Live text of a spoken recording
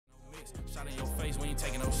I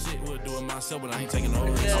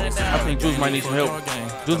think Juice might need some help.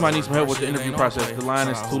 Juice might need some help with the interview process. The line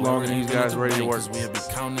is too long and these guys ready to work.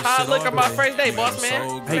 Look at my first day, boss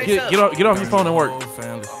man. Hey, get off your phone and work.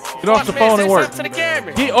 Get off the phone and work.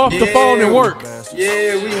 Get off the phone and work.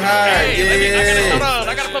 Yeah, we high. Hold on.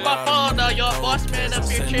 I gotta put my phone on. Your boss man up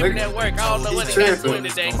here tripping at work. I don't know what he's doing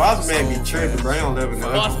today. Boss man be tripping, bro. I don't live in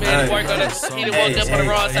that. Boss man work on this. He done woke up on the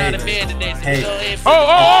wrong side of bed today. So go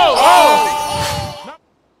ahead.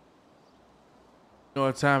 You know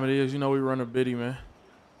what time it is. You know we run a biddy, man.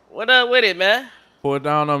 What up with it, man? Pull it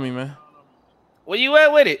down on me, man. Where you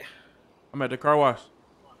at with it? I'm at the car wash.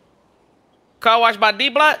 Car wash by D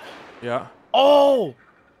Block? Yeah. Oh,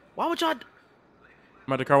 why would y'all?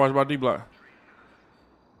 I'm at the car wash by D Block.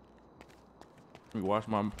 Let me wash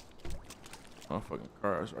my motherfucking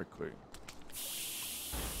cars right quick.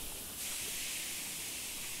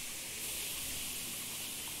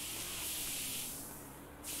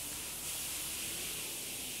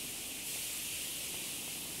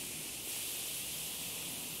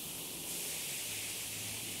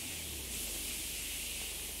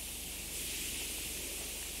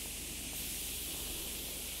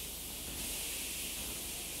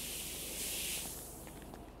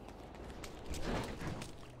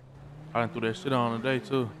 I done threw that shit on today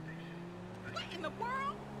too. What in the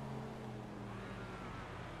world?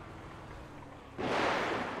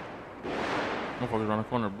 Motherfuckers around the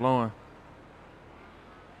corner blowing.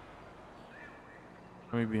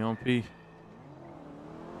 Let me be on P.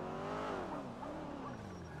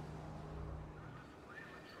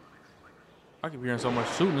 I keep hearing so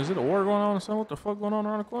much shooting. Is it a war going on or something? What the fuck going on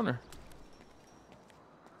around the corner?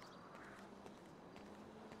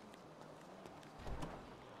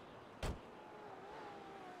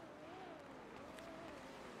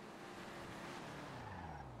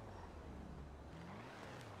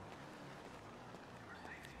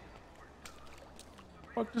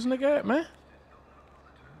 Fuck this nigga at, man?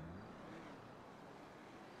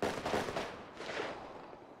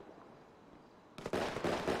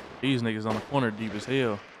 These niggas on the corner deep as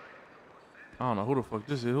hell. I don't know who the fuck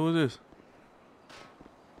this is. Who is this?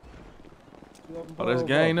 Oh, that's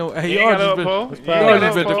gang. No, hey, y'all just been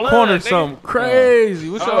at the corner something crazy.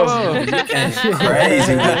 What y'all on?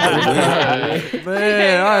 Crazy.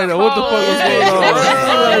 Man, I ain't know what the fuck was going on.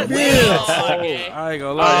 I ain't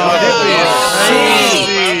gonna lie.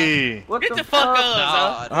 Get the fuck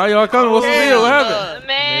up, How y'all coming? What's the deal? What happened?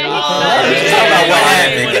 man. Talk about what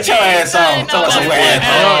happened. Get your ass on. Tell us what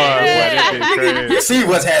happened. You see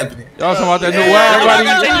what's happening. Y'all talking about that new wire?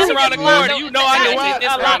 Everybody around the corner. You know I can take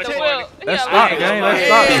this around the corner. Let's stop, gang. Let's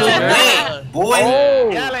stop this, man.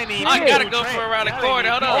 Boy. I gotta go for around the corner.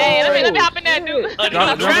 Hold on. Hey, let me hop in there, dude. Jump in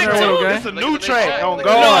that track, It's a new track. On gang.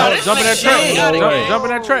 God. Jump in that track. Jump in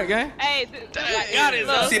that track, gang. Hey, Got it.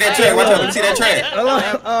 See that track? Watch out. Let me see that track.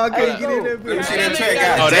 I can't get in there. Let me see that track,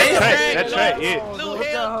 guys. Oh, that track, yeah. Blue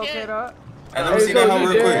Hill, yeah. Let me see that hoe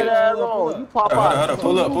real quick. You pop out.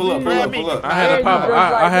 Hold up. Pull up. I had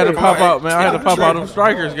to pop out, man. I had to pop out them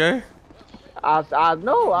strikers, gang. I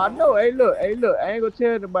know. Hey, look. I ain't gonna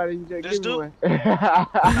tell nobody. You just give me one.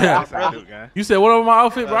 You said what over my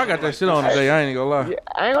outfit, bro? I got that shit on today. I ain't gonna lie. Yeah,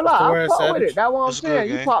 I ain't gonna lie. I fuck with it. That's what I'm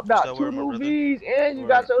saying. You popped out 2 new V's and you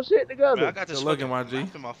got your shit together. I got this Look at my G.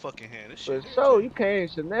 in my fucking hand. This shit. So you came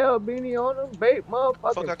Chanel beanie on them, bait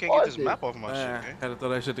motherfucking. Fuck, I can't get this map off my shit, man. Had to throw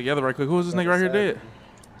that shit together right quick. Who is this nigga right here dead?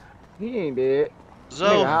 He ain't dead. So,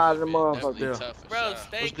 Nigga high than a motherfucker. Bro,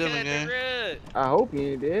 stay cut the red. I hope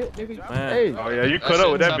he ain't dead. Nigga, Man. hey. oh yeah, you cut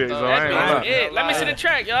up with that bitch, so I ain't gonna lie. Yeah, let me see the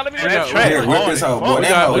track, y'all. Let me see That the track. Here, whip this hoe, boy. We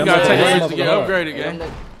gotta take that bitch to get upgraded, gang.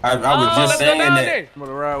 I was just saying that. I'm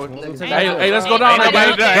gonna ride with. Hey, let's go down there, gang.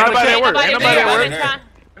 Ain't nobody at work. Ain't nobody at work. Ain't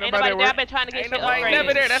nobody there. I've been trying to get shit Ain't never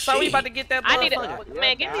upgraded. there. That's how we about to get that. I need a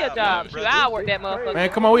man. Give me a job. Shoot, I'll work that motherfucker. Man,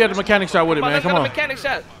 come on. We at the mechanic shop with it, man. Come on. Mechanic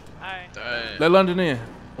shop. Alright. Let London in.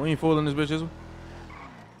 We ain't fooling this bitch, is we?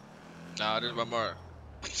 Nah, this is my mark.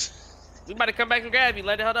 We about to come back and grab you.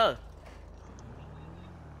 Let it hold on.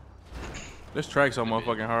 This track's so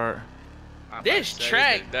motherfucking hard. This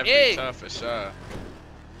track, definitely tough for sure.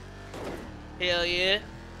 Hell yeah.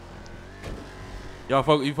 Y'all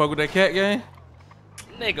fuck with that cat game?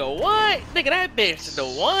 Nigga, what? Nigga, that bitch is the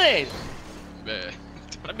one. Man.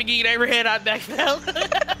 Let me give you that red eye back now.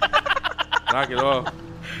 Knock it off.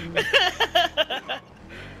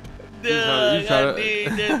 Duh, You I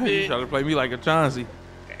try to play me like a Chauncey.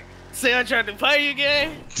 Say I tried to play you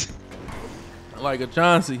again? Like a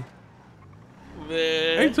Chauncey. Man.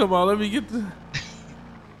 Hey, talking about, let me get the...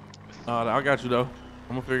 I got you, though.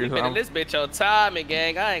 I'm gonna figure You it been in out. this bitch on timing,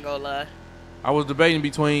 gang. I ain't gonna lie. I was debating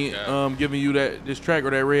between giving you this track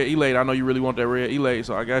or that red E-Late. I know you really want that red E-Late,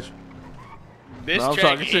 so I got you. This No, I'm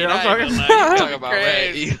track talking shit. I'm I'm talking shit. Talk about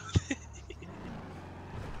red.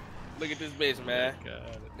 Look at this bitch, man.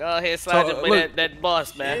 Go ahead, slide your with that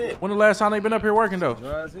boss, man. When the last time they been up here working though?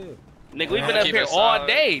 Nigga, we been up here all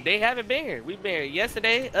day. They haven't been here. We been here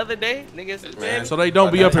yesterday, other day. Niggas, man. So they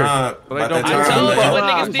don't be up here. So they don't be I told you up what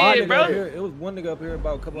niggas did, bro. It was one nigga up here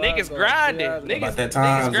about a couple hours Niggas ago. grinding.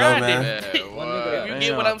 Niggas grinding. You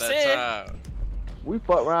get what I'm saying? We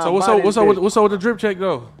fuck around. So what's up with the drip check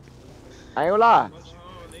though? I ain't gonna lie.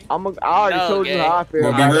 I already told you how I feel.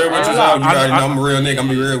 Well, be real with you, you already know I'm a real nigga. I'm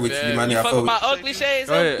be real with you. You might need to fuck my ugly shades.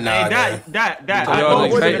 Nah, Dot. You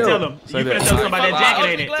finna tell somebody that jacket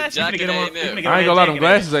ain't it. You finna get him on. I ain't gonna lie, them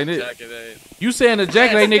glasses ain't it. You saying the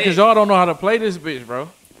jacket ain't it because y'all don't know how to play this bitch, bro.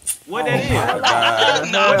 What that is?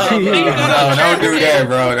 No, don't do that,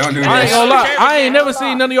 bro. Don't do that. I ain't gonna lie. I ain't never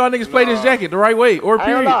seen none of y'all niggas play this jacket the right way or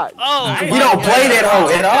period. We don't play that hoe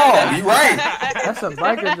at all. You right. That's a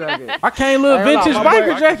biker jacket. I can't look vintage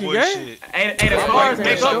biker jacket, gang. Hey, the cars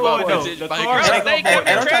make up for it though. The cars make up for it.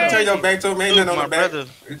 Hey, don't try to turn your back to me. Ain't nothing on the back.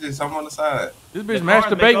 It's just something on the side. This bitch matched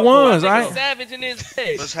the baked ones, I Savage in his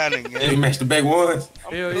face. What's happening? They match the baked ones.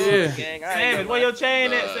 Hell yeah. Savage, where your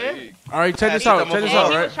chain at, sir? All right, check this out. Check this out,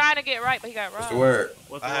 He right? was trying to get right, but he got What's the robbed. word?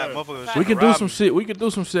 What's I the had word? motherfuckers. We can do some shit. We can do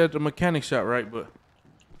some shit at the mechanic shop, right? But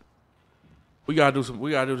we gotta do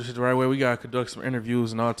this shit the right way. We gotta conduct some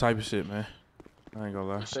interviews and all type of shit, man. I ain't gonna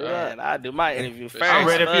lie. Man, I do my interview first. I'm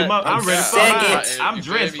ready for you. I'm ready for mine. I'm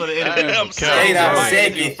dressed for the interview. Straight out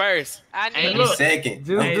second. First. Hey, I'm look.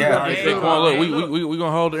 second. All right, come on, look, we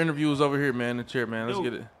gonna hold the interviews over here, man. In the chair, man. Let's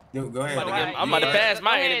get it. Yo, go ahead. I'm about to pass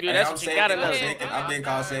my interview. That's what you gotta know. I've been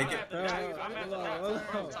called second.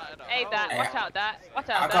 Hey, Dot, watch out, Dot. Watch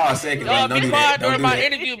I out, call Dot. second. Dog, Don't be do quiet that. Don't during do my that.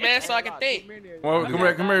 interview, man, so I can think. Well,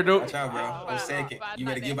 come here, dude. Watch out, bro. I'm second. You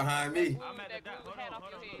better get behind me.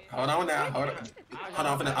 Hold on now. Hold on.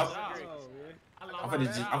 I'm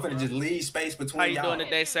finna just leave space between How you y'all. doing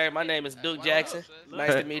today, sir? My name is Duke Jackson.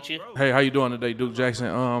 Nice to meet you. Hey, how you doing today, Duke Jackson?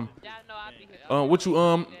 What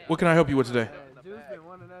can I help you with today?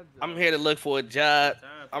 I'm here to look for a job.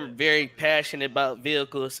 I'm very passionate about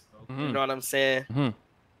vehicles. You know what I'm saying?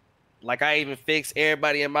 Like I even fix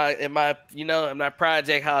everybody in my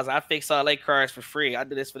project house. I fix all their cars for free. I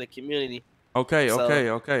do this for the community. Okay.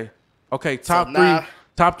 So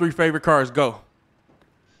Top three favorite cars. Go.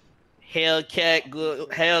 Hellcat,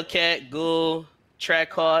 Ghoul,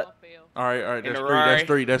 Trackhawk. All right.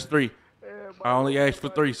 That's three. I only asked for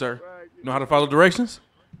three, sir. You know how to follow directions?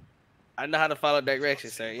 I know how to follow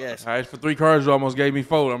directions, sir. Yes. I asked for three cars. You almost gave me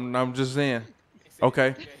four. I'm just saying.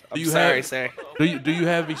 Okay. Sir. Do you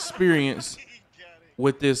have experience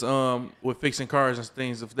with this with fixing cars and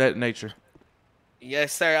things of that nature?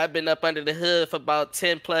 Yes, sir. I've been up under the hood for about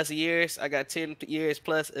 10 plus years. I got 10 years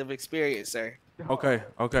plus of experience, sir. Okay.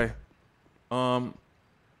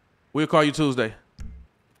 We'll call you Tuesday.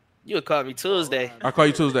 You would call me Tuesday. I'll call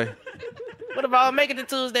you Tuesday. What about I make it to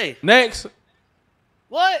Tuesday? Next.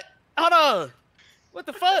 What? Hold on. What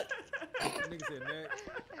the fuck? This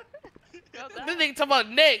nigga talking about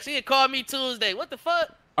next. He'd call me Tuesday. What the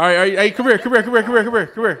fuck? All right. Hey, come here. Hold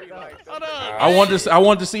on. I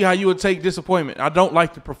wanted to see how you would take disappointment. I don't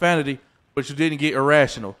like the profanity, but you didn't get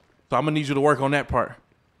irrational. So I'm gonna need you to work on that part.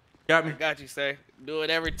 Got me? Got you, sir. Do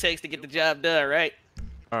whatever it takes to get the job done, right?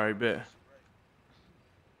 All right, bet.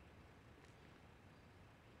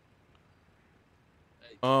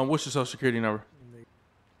 What's your social security number?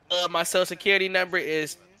 My social security number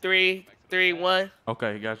is 331.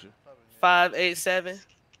 Okay, got you. 587.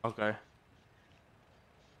 Okay.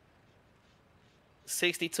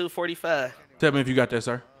 6245. Tell me if you got that,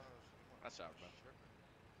 sir.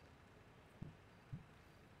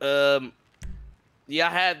 Yeah,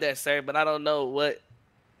 I have that, sir, but I don't know what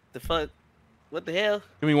the fuck. What the hell?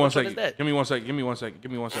 Give me one Which one second. is that? Give me one second.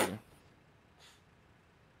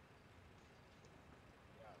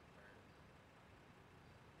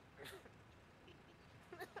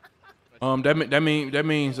 That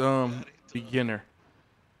means beginner.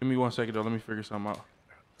 Give me 1 second though. Let me figure something out.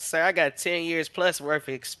 Sir, I got 10 years plus worth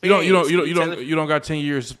of experience. You don't got 10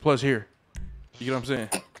 years plus here. You get what I'm saying?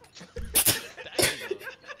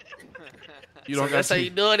 You don't So that's how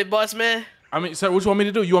you doing it, boss man? I mean, sir, what you want me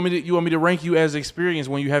to do? You want me to rank you as experienced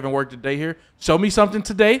when you haven't worked a day here? Show me something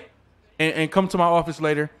today, and come to my office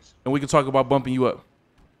later, and we can talk about bumping you up.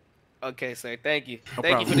 Okay, sir. Thank you. No Thank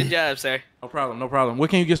you problem. for the job, sir. No problem. When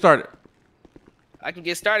can you get started? I can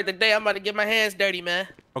get started today. I'm about to get my hands dirty, man.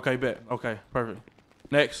 Okay, bet. Okay, perfect.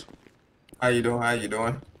 Next. How you doing?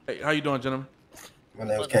 Hey, how you doing, gentlemen? My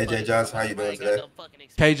name is KJ Johnson. How you doing today?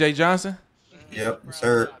 KJ Johnson? Yep,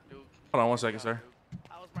 sir. Hold on 1 second, sir.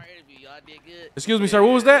 How was my interview? Y'all did good. Excuse me, sir.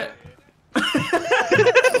 What was that?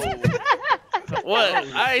 What?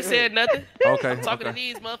 I ain't said nothing. Okay. I'm talking to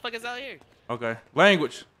these motherfuckers out here. Okay.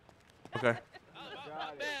 Language. Okay.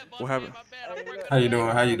 What happened? How you doing?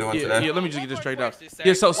 How you doing today? Yeah, let me just get this straight out.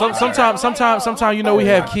 Yeah, so sometimes, you know, we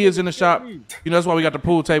have kids in the shop. You know, that's why we got the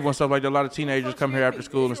pool table and stuff like that. A lot of teenagers come here after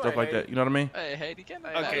school and stuff like that. You know what I mean?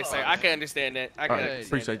 Okay, sir. I can understand that. I can understand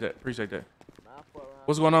appreciate that. Appreciate that.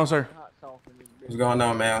 What's going on, sir? What's going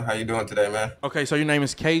on, man? How you doing today, man? Okay, so your name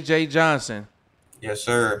is KJ Johnson. Yes,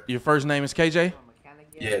 sir. Your first name is KJ?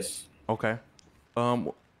 Yes. Okay.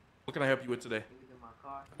 What can I help you with today?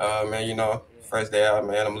 Man, you know, first day out,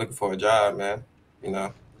 man, I'm looking for a job, man. You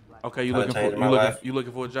know. Okay, you looking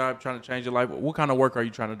for a job, trying to change your life. What kind of work are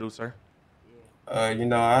you trying to do, sir? You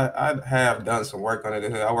know, I have done some work under the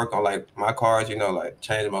hood. I work on like my cars, you know, like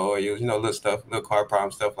changing my oils, you know, little stuff, little car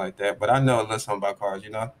problem stuff like that. But I know a little something about cars, you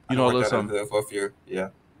know. You know a little something for a few, yeah.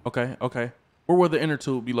 Okay, okay. Where will the inner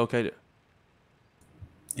tube be located?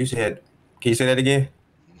 You said, can you say that again?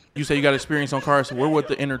 You say you got experience on cars. Where would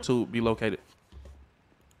the inner tube be located?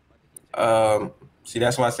 See,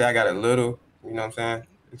 that's why I say I got a little, you know what I'm saying,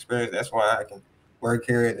 experience. That's why I can work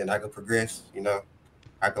here and then I can progress, you know.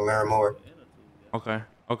 I can learn more. Okay,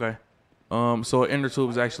 okay. So an inner tube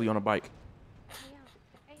is actually on a bike.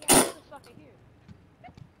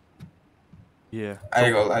 Yeah. I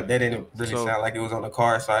ain't gonna lie, that didn't really sound like it was on the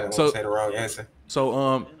car, so I didn't want to say the wrong answer.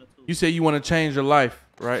 So you say you want to change your life,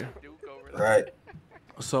 right? Right.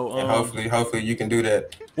 So and hopefully you can do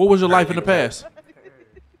that. What was your life in the past?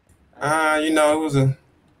 You know, it was a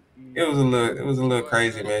little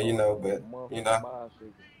crazy, man, you know, but you know.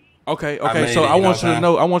 Okay, okay. So I want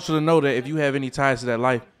you to know that if you have any ties to that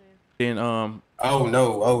life, then oh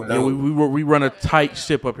no. Yeah, we run a tight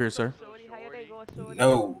ship up here, sir.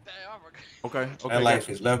 No. Okay. That life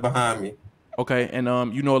is left behind me. Okay, and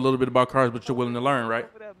you know a little bit about cars, but you're willing to learn, right?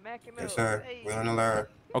 Yes, sir. Willing to learn.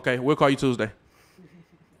 Okay, we'll call you Tuesday.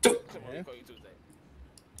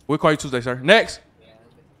 We'll call you Tuesday, sir. Next.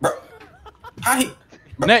 Bro.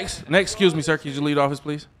 Next. Excuse me, sir. Could you lead office,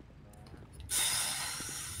 please?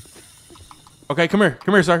 Okay, come here,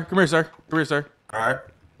 sir. Come here, sir. All right.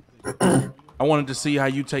 I wanted to see how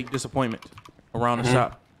you take disappointment around the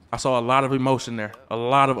shop. I saw a lot of emotion there, a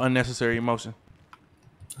lot of unnecessary emotion.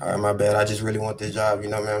 All right, my bad. I just really want this job. You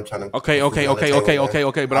know, man. I'm trying to. Okay. But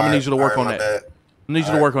I'm gonna need you to work on that. I need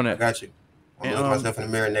you to work on that. I got you. I'm gonna look myself in the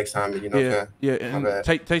mirror next time. You know. Yeah. And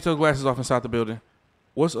take those glasses off inside the building.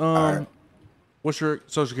 What's your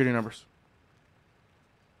social security numbers?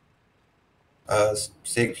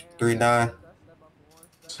 639.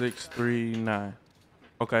 639.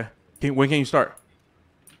 Okay. When can you start?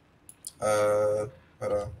 Hold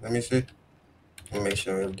on. Let me see. Let me make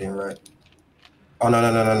sure everything right. Oh no.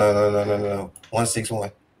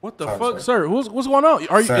 161. What the fuck, sir? What's going on?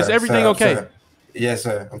 Is everything okay? Sir. Yes,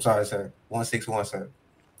 sir. I'm sorry, sir. 161, sir.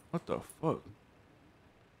 What the fuck?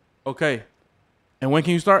 Okay. And when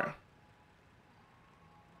can you start?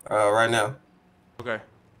 Right now. Okay.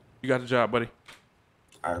 You got the job, buddy.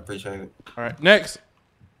 I appreciate it. All right. Next.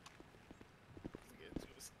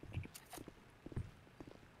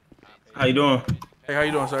 How you doing? Hey, how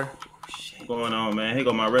you doing, sir? What's going on, man? Here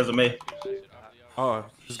go my resume. Oh,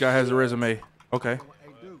 this guy has a resume. Okay.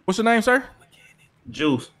 What's your name, sir?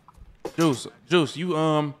 Juice. You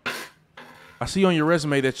I see on your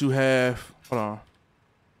resume that you have. Hold on.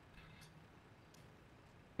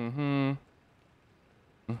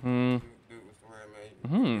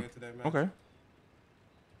 Okay.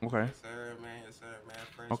 Yes, sir, man.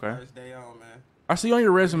 Okay. First day on, man. I see on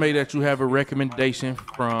your resume that you have a recommendation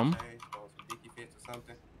from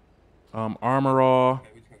Armorall,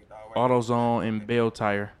 AutoZone, and Bell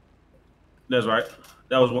Tire. That's right.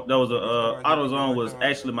 That was AutoZone was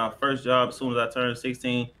actually my first job as soon as I turned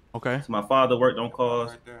 16. Okay. So my father worked on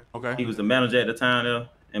cars. Okay. He was the manager at the time there,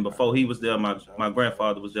 and before he was there, my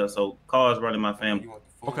grandfather was there. So cars running my family.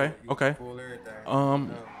 Okay.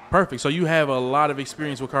 Perfect. So you have a lot of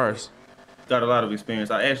experience with cars. Got a lot of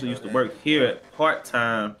experience. I actually used to work here at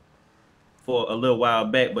part-time for a little while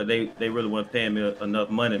back, but they really weren't paying me enough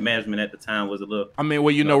money. Management at the time was a little. I mean,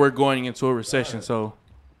 well, you know, we're going into a recession, so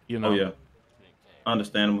you know. Oh yeah.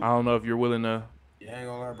 Understandable. I don't know if you're willing to. Yeah, I ain't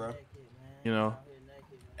gonna lie, bro. You know.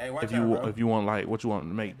 Hey, if you want like what you want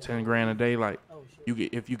to make 10 grand a day, like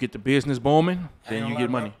if you get the business booming, then you get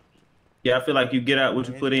money. Yeah, I feel like you get out what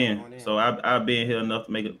you put in. So I've been here enough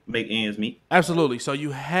to make ends meet. Absolutely. So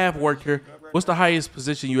you have worked here. What's the highest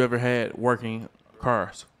position you ever had working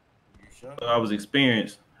cars? I was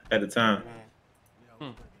experienced at the time.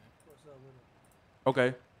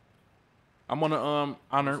 Okay. I'm gonna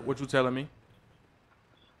honor what you're telling me,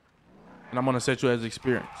 and I'm gonna set you as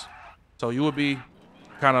experience. So you will be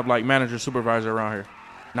kind of like manager, supervisor around here,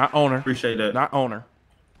 not owner. Appreciate that. Not owner.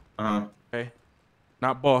 Okay.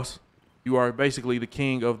 Not boss. You are basically the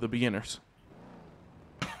king of the beginners.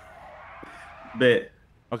 Bet.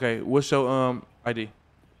 Okay. What's your ID?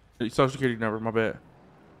 Social security number. My bad.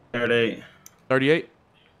 38. 38.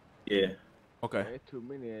 Yeah. Okay. Too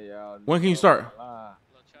many of y'all. When can you start?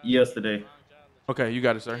 Yesterday. Okay, you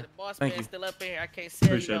got it, sir. The boss Thank man you. still up here. I can't sell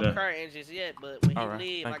Appreciate you no that. car engines yet, but when All you right,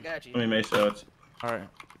 leave, thank I got you. Let me make sure. All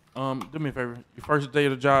right. Do me a favor. Your first day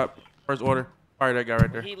of the job, first order. Fire that guy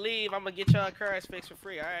right there. When he leave, I'm gonna get y'all cars fixed for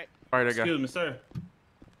free. All right. Fire that guy. Excuse me, sir.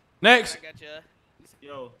 Next. I got you.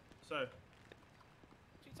 Yo, sir. What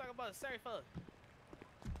you talking about, sir? For?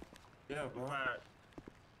 Yeah, bro.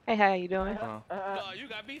 Hey, how you doing? No, you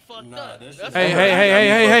got me fucked up. Hey,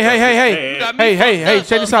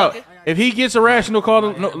 check this out. If he gets irrational,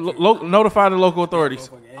 notify the local authorities.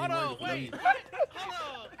 Hold on, wait. Hold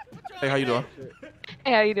on. Hey, how you doing?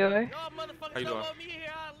 Hey, how you doing? Y'all motherfuckers How you don't doing? want me here,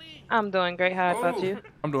 I'll leave. I'm doing great. How about you?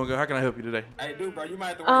 I'm doing good. How can I help you today? Hey, dude, bro, you might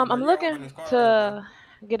have to I'm looking to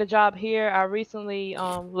get a job here. I recently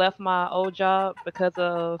left my old job because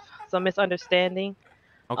of some misunderstanding.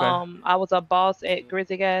 Okay. I was a boss at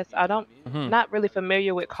Grizzly Gas. I don't not really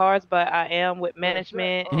familiar with cars, but I am with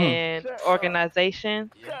management and organization,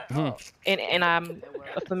 and I'm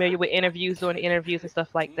familiar with interviews, doing interviews and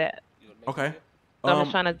stuff like that. Okay. So I'm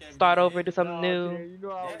just trying to start over, do something new,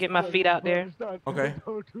 get my feet out there. Okay.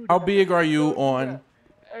 How big are you on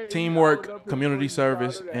teamwork, community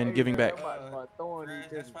service, and giving back?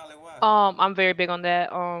 I'm very big on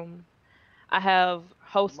that. I have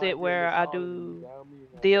hosted where I do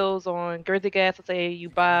deals on Grizzly Gas. Let's say you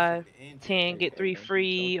buy 10, get 3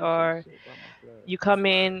 free, or you come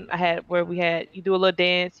in. You do a little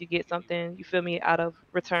dance, you get something, you feel me, out of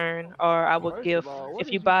return. Or I would give,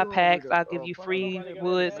 if you buy packs, I'll give you free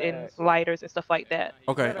woods and lighters and stuff like that.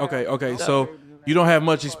 Okay. So you don't have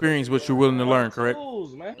much experience, but you're willing to learn, correct?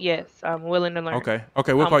 Yes, I'm willing to learn. Okay.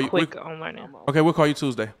 We'll call you. Quick on learning. Okay, we'll call you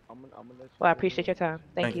Tuesday. Well, I appreciate your time.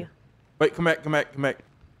 Thank you. Wait, come back.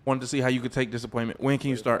 Wanted to see how you could take disappointment. When can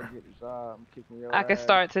you start? I can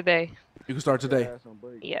start today. You can start today.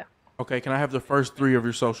 Yeah. Okay, can I have the first 3 of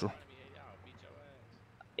your social?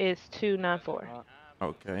 It's 294.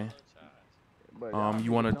 Okay.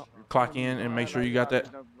 You want to clock in and make sure you got that?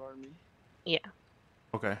 Yeah.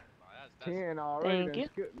 Okay. Thank you.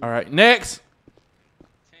 All right, next.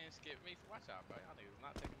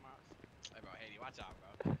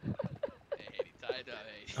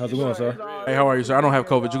 How's it going, sir? Hey, how are you, sir? I don't have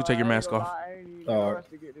COVID. You can take your mask off. All right.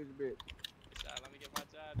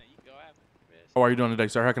 How are you doing today,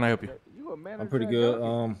 sir? How can I help you? I'm pretty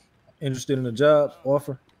good. Interested in the job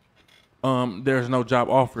offer? There's no job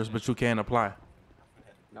offers, but you can apply.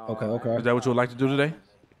 Okay. Is that what you would like to do today?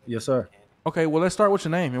 Yes, sir. Okay, well, let's start with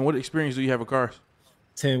your name and what experience do you have with cars?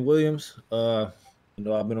 Tim Williams. I've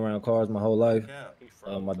been around cars my whole life.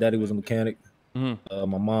 My daddy was a mechanic. My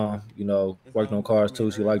mom, worked on cars too.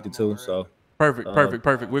 She liked it too. So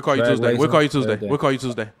perfect. We'll call you Tuesday. We'll call you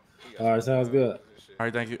Tuesday. All right, sounds good. All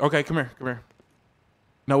right, thank you. Okay, come here.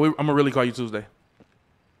 No, I'm gonna really call you Tuesday.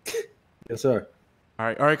 Yes, sir.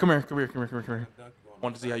 All right, come here.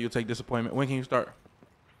 Want to see how you take disappointment. When can you start?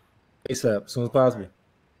 ASAP, as soon as possible.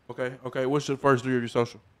 Okay. What's your first 3 of your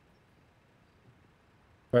social?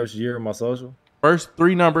 First year of my social. First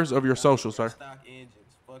 3 numbers of your social, sir.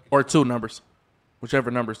 Or 2 numbers,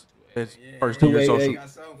 whichever numbers. It's first 2 of your social.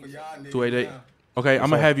 288. Okay, I'm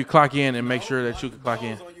gonna have you clock in and make sure that you can clock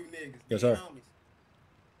in. Yes, sir.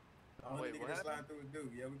 Wait, what happened?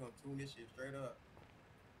 Yeah, we're gonna tune this shit straight up.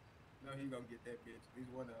 No, he gonna get that bitch. He's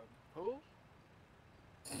one of them. Who?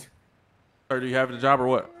 Sir, do you have the job or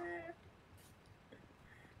what?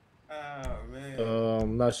 Oh man.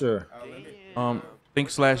 I'm not sure.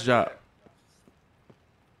 Think/job.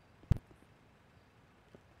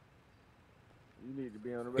 You need to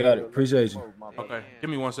be on the Got it. Appreciate you. Okay, give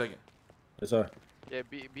me 1 second. Yes, sir. Yeah,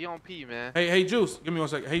 be on P, man. Hey, Juice, give me 1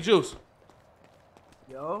 second. Hey, Juice.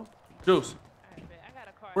 Yo. Juice.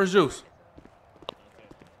 Where's Juice?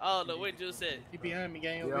 Oh, no, where Juice at? He behind me,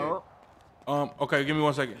 gang. Yo. Okay, give me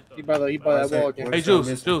 1 second. He by that wall, gang. Hey,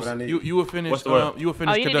 Juice, you will finish. You will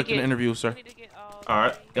finish conducting the interview, sir. All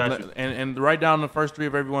right, got you. And write down the first 3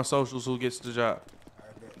 of everyone's socials who gets the job.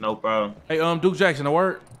 No problem. Hey, Duke Jackson, a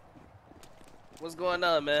word. What's going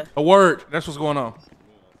on, man? A word. That's what's going on.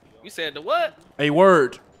 You said the what? A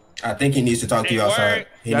word. I think he needs to talk to you outside.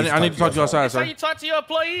 I need to talk to you outside, So sir. you talk to your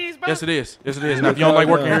employees, bro? Yes, it is. Yes, it is. Now, if you don't like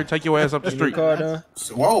working here, take your ass up the street. Whoa.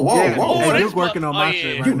 Hey, you working on my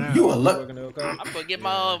shit right now. You a luck. I'm gonna get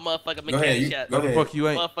my own motherfucking Go ahead, mechanic shop. No, the fuck you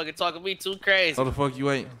ain't. Motherfucker talking me too crazy. No, the fuck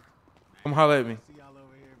you ain't. Come holler at me.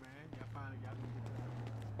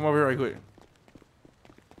 Come over here right quick.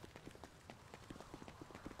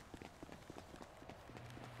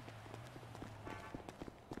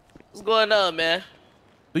 What's going on, man?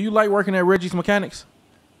 Do you like working at Reggie's Mechanics?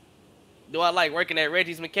 Do I like working at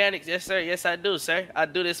Reggie's Mechanics? Yes, sir. Yes, I do, sir. I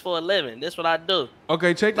do this for a living. This what I do.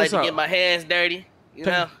 Okay, check Like this to out. get my hands dirty, you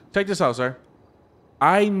know? Check this out, sir.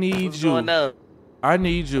 I need What's going on? I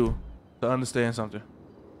need you to understand something.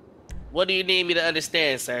 What do you need me to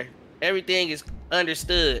understand, sir? Everything is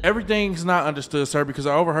understood. Everything's not understood, sir, because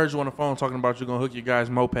I overheard you on the phone talking about you're going to hook your guys'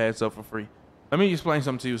 mopeds up for free. Let me explain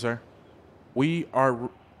something to you, sir.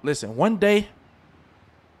 Listen, one day,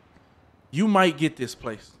 you might get this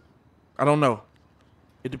place. I don't know.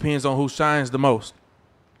 It depends on who shines the most.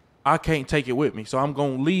 I can't take it with me, so I'm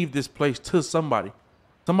going to leave this place to somebody.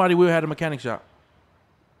 Somebody will have a mechanic shop,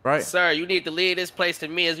 right? Sir, you need to leave this place to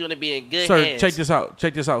me. It's going to be in good Sir, hands. check this out.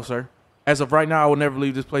 Check this out, sir. As of right now, I will never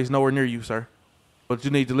leave this place nowhere near you, sir. But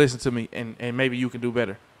you need to listen to me, and maybe you can do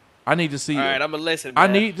better. I need to see. All right, I'm going to listen, man.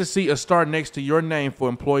 I need to see a star next to your name for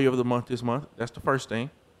Employee of the Month this month. That's the first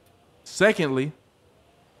thing. Secondly,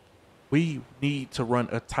 we need to run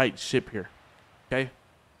a tight ship here, okay?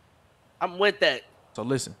 I'm with that. So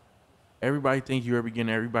listen, everybody thinks you're a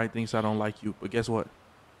beginner. Everybody thinks I don't like you. But guess what?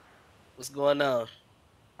 What's going on?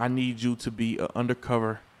 I need you to be an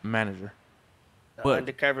undercover manager. But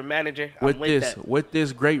undercover manager? I'm with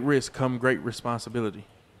this great risk come great responsibility.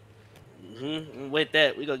 I'm with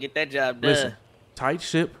that. We're going to get that job done. Listen, tight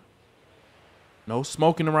ship. No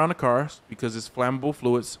smoking around the cars because it's flammable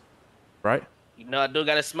fluids, right? You know, I do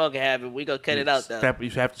got a smoking habit. We going to cut it out, though. You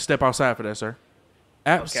have to step outside for that, sir.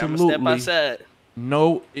 Absolutely. Okay, I'm gonna step outside.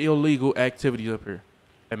 No illegal activities up here.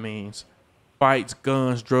 That means fights,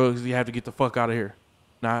 guns, drugs. You have to get the fuck out of here.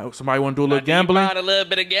 Now, somebody want to do a little gambling? You mind a little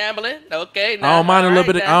bit of gambling? Okay. I don't mind a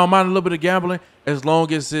little bit. I don't mind a little bit of gambling as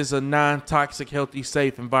long as it's a non-toxic, healthy,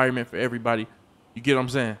 safe environment for everybody. You get what I'm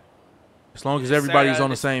saying? As long as everybody's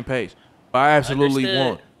on the same page. But I absolutely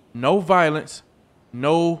want no violence,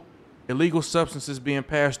 no illegal substances being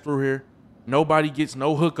passed through here. Nobody gets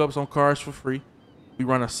no hookups on cars for free. We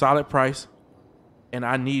run a solid price, and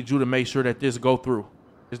I need you to make sure that this go through.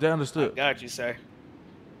 Is that understood? I got you, sir.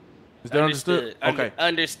 Is that understood? Okay.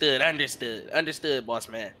 Understood, boss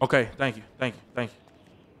man. Okay, thank you.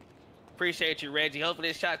 Appreciate you, Reggie. Hopefully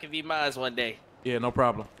this shot can be mine one day. Yeah, no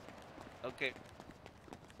problem. Okay.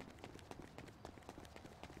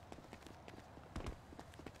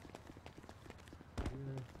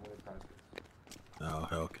 Oh,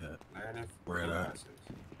 Hellcat. Where that?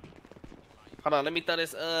 Hold on, let me throw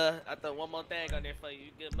this, I throw one more thing on there for you.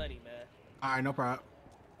 Good money, man. All right, no problem.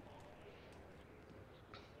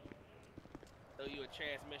 Throw you a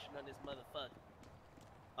transmission on this motherfucker.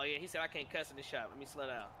 Oh, yeah, he said I can't cuss in the shop. Let me slow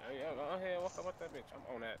down. Oh, yeah, go ahead. What's that bitch?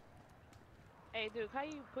 I'm on that. Hey, Duke, how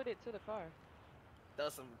you put it to the car?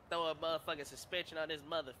 Throw a motherfucking suspension on this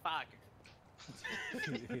motherfucker.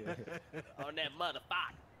 On that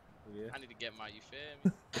motherfucker. Yeah. I need to get my, you feel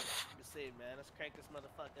me? Let's see, man. Let's crank this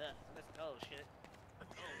motherfucker up. Let's go, shit.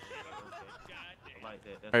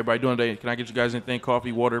 Everybody doing today? Can I get you guys anything?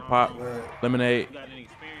 Coffee, water, pop, lemonade?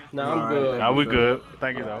 No, I'm good. Nah, we good.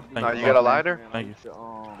 Thank you, though. You got a lighter? Thank you.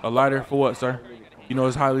 A lighter for what, sir? You know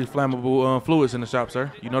it's highly flammable fluids in the shop,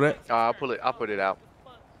 sir. You know that? I'll put it out.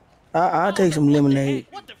 I'll take some lemonade.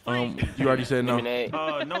 You already said no.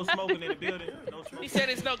 No smoking in the building. No smoking. He said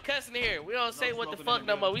there's no cussing here. We don't say what the fuck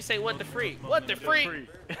no more. We say what the freak. What the freak?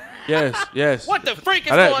 Yes. What the freak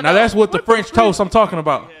is going on? Now that's what the French toast I'm talking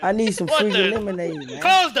about. I need some freaking lemonade, man.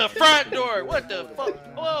 Close the front door. What the fuck?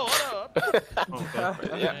 Whoa, hold on.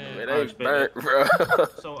 Yeah, it ain't burnt, bro.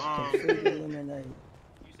 So, lemonade.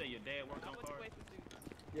 you say your dad worked on cars?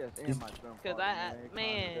 Yes, and my son. Cause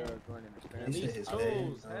man.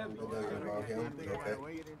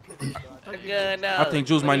 I think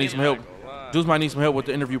Juice might need some help. Juice might need some help with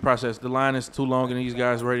the interview process. The line is too long, and these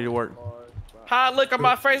guys are ready to work. How I look on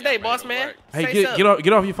my first day, boss man? Hey, get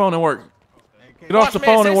off your phone and work. Get off the Boss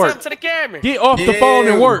man, phone say and work. something to the camera. Get off the phone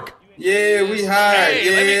and work. Yeah, we high.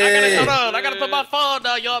 Hey, hold on. I gotta put my phone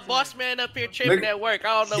down. Y'all, boss man up here tripping at work. I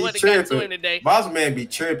don't know what he got to him today. Boss man be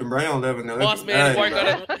tripping, bro. He don't live in the Boss man work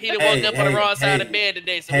on he done woke up on the wrong side of the bed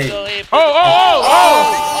today, so we go ahead and put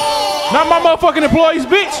Not my motherfucking employees,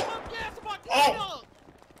 bitch.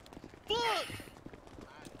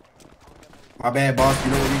 My bad, boss.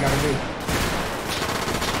 You know what we gotta do?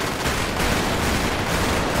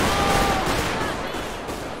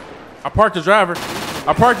 parked the driver.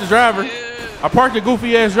 I parked the driver. I parked the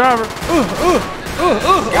goofy ass driver.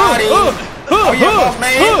 Got him. Oh yeah, boss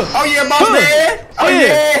man. Oh yeah, boss man. Oh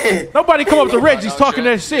yeah. Nobody come up to Reggie's talking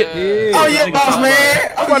that shit. Oh yeah, boss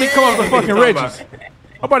man. Nobody come up to fucking Reggie's.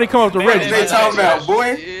 Nobody come up to Reggie's. They talking about,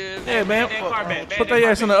 boy. Yeah, man. Put their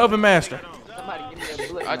ass in the oven master.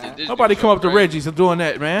 Nobody come up to Reggie's and doing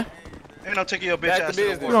that, man. Ain't no taking your bitch ass.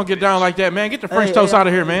 We don't get down like that, man. Get the French toast out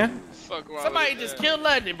of here, man. Somebody just killed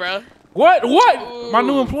London, bro. What? What? My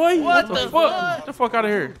new employee? What the the fuck? fuck? Get the fuck out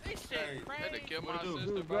of here. Get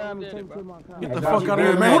the fuck out of Good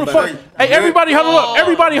here, man. man, Who the fuck? Hey, everybody huddle up.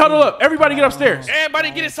 Everybody huddle up. Everybody get upstairs.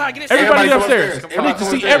 Everybody get inside. Get inside. Everybody get upstairs. I need to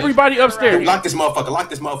see everybody upstairs. Lock this motherfucker. Lock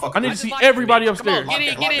this motherfucker. I need to see everybody upstairs. Get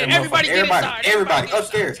in. Get in. Everybody get inside. Everybody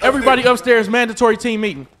upstairs. Everybody upstairs. Mandatory team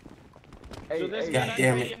meeting. God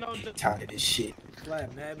damn it. I'm tired of this shit.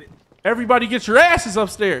 Everybody get your asses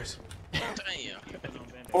upstairs.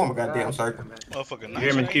 Oh my goddamn circle. Motherfucker, You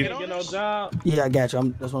hear me, Keith? Yeah, I got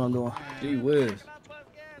you. That's what I'm doing. Gee whiz.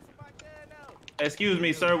 Excuse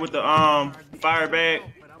me, sir, with the fire bag.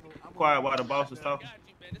 Quiet while the boss is talking.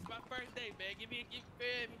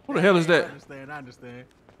 Who the hell is that? I understand.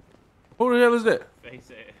 Who the hell is that?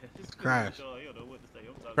 Crash.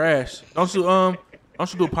 Crash. Don't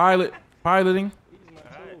you do piloting?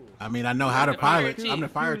 I mean, I know how to pilot. I'm the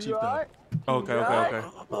fire chief, though. Okay.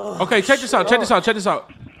 Okay, check this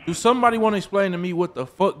out. Do somebody want to explain to me what the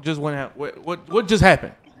fuck just went out? What just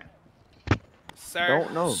happened? Sir.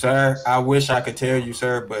 Don't know. Sir, I wish I could tell you,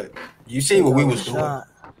 sir, but you see what we was doing.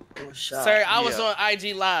 Sir, I was on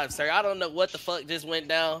IG Live, sir. I don't know what the fuck just went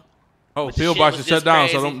down. Oh, But the field shit box was is shut just down,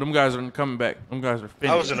 so crazy. them guys are coming back. Them guys are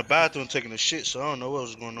finished. I was in the bathroom taking a shit, so I don't know what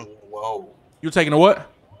was going on. Whoa. You taking a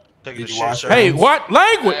what? Taking a Did you shit, wash sir. your Hey, what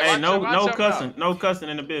language? Hey, no cussing. No cussing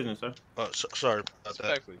in the business, sir. Sorry about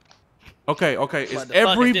that. Okay. Is What the fuck is this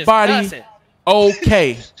everybody cussing?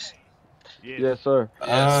 okay? Yes, sir. Sir,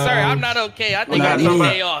 I'm not okay. I think I got need a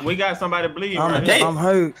somebody- day off. We got somebody bleeding right here. I'm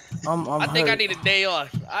hurt. I'm I think I hurt. need a day off.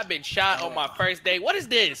 I've been shot on my first day. What is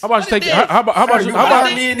this? How about you What take? is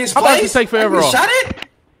this? How about you take forever off? Shut it.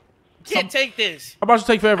 Can't take this. How about you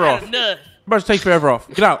take forever I off? had enough. How about you take forever off?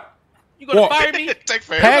 Get out. You gonna Walk. fire me? Take You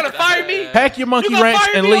forever. gonna fire me? Pack your You monkey gonna wrench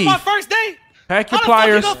fire and me on leave. my first day? Pack How your the fuck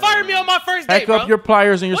pliers. you gonna fire me on my first day, Pack bro? up your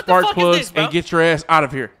pliers and your What the spark fuck is plugs this, bro? and get your ass out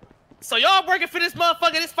of here. So y'all working for this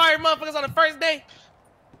motherfucker, this fire motherfuckers on the first day?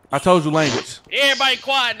 I told you language. Everybody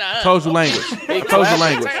quiet now. Huh? Told you language. Told you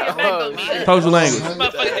language. Turn your back on me, huh? Told you language.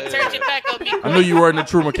 Motherfucker, turn your back on me. I knew you weren't a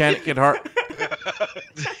true mechanic at heart.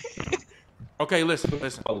 Okay, listen.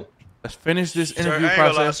 Let's finish this Sir, I interview ain't gonna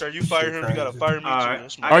lie, process. sir. You fire him, you gotta fire me All too. right.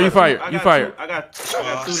 That's Are you fired? You fired. I got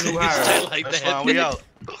two new hires. That's fine. We out.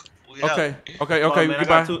 We out. Okay. Come on, man,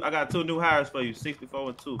 Goodbye. I got two new hires for you. 64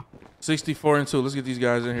 and 2. 64 and 2. Let's get these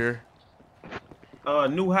guys in here.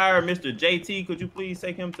 New hire, Mr. JT. Could you please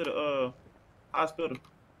take him to the hospital?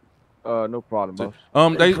 No problem,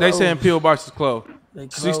 boss. They saying PO box is closed. They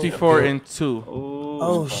closed. 64 and 2.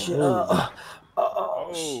 Oh shit.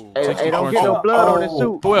 Hey, don't get no blood on this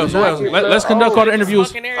suit. Who else? Let's conduct all the interviews.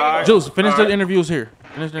 Fucking area. Juice, finish the interviews here.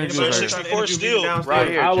 Finish the interviews Sir, right here. 64 still downstairs.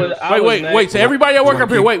 right here. Wait. So everybody at work up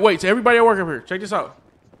here. Wait. So everybody at work up here. Check this out.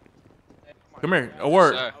 Come here. A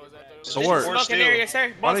word. This A is word. smoking area,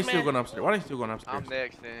 sir. Why they Boss still man. going upstairs? Why they still going upstairs? I'm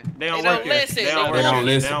next, then. They don't They work don't here. listen. They They don't don't work They don't here.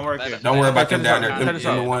 They listen. don't work here. Don't worry about them down there. Check Them this the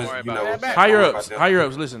out. ones, you know. Higher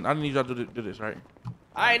ups. Listen, I need y'all to do this, right?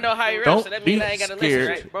 I ain't know how you're Don't so that be means I ain't gotta listen,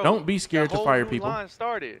 right? scared. Don't be scared to Whole fire new people. line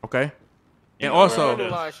started. Okay. And know, also, we're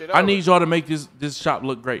line shit I over. need y'all to make this shop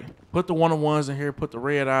look great. Put the one-on-ones in here. Put the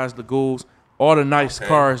red eyes, the ghouls, all the nice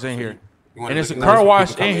cars in here. You wanna And it's a look car nice when wash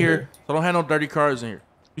people come in in here, here. so don't have no dirty cars in here.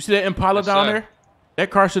 You see that Impala down sir. there? That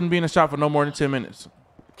car shouldn't be in the shop for no more than 10 minutes.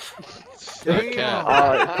 All right,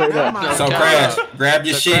 straight up. So Crash, grab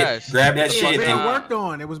your So shit. Crash. Grab that It was shit. being And worked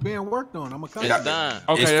on. It was being worked on. I'm a cut. It's done.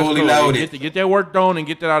 Okay, It's that's fully cool. loaded. Get that work done and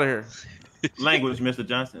get that out of here. Language, Mr.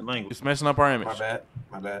 Johnson. Language. It's messing up our image.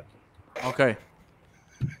 My bad. Okay.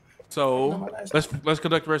 So let's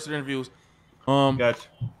conduct the rest of the interviews. Gotcha.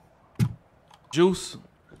 Juice,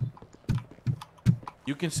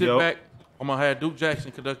 you can sit Yo. back. I'm gonna have Duke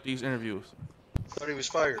Jackson conduct these interviews. Thought he was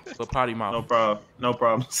fired. The potty mouth. No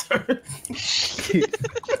problem, sir.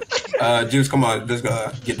 Juice, come on, let's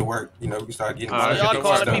go get to work. You know, we can start getting. All right, Y'all get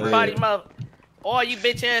calling the me work potty mouth. All you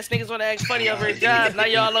bitch ass niggas wanna act funny over his job. Now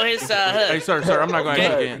y'all on his side, huh? Hey, sir, I'm not gonna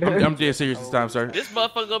ask you again. I'm dead serious this time, sir. This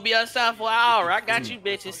motherfucker gonna be outside for an hour. I got you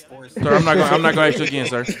bitches. Sir, I'm not gonna ask you again,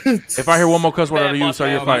 sir. If I hear one more cuss word out of you, sir,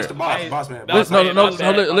 you're fired. Boss man.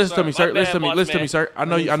 Listen to me, sir. Listen to me, sir. I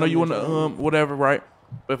know you want to whatever, right?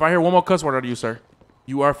 But if I hear one more cuss word out of you, sir,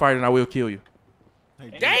 you are fired and I will kill you.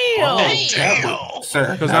 Damn.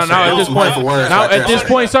 Sir. Because now at this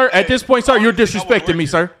point, sir, you're disrespecting me,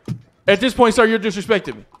 sir. At this point, sir, you're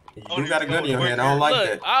disrespecting me. You got a gun in your hand. I don't like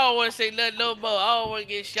that. I don't want to say nothing no more. I don't want to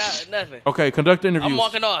get shot or nothing. Okay, conduct interviews. I'm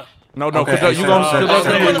walking off. No, Okay, conduct. You gonna conduct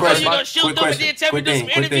interviews. You gonna shoot them and then tell me do some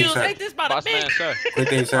interviews? Ain't this about a bitch? Quick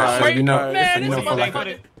thing, sir. So you know, Man, so you know, this for like,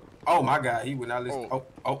 motherfucker. oh my God, he would not listen.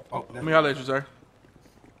 Oh. Let me holler at you, sir.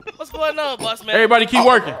 What's going on, boss man? Everybody keep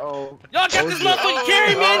working. Y'all got this motherfucker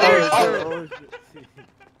carry me in there.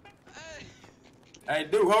 Hey,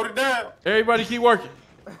 Duke, hold it down. Everybody keep working.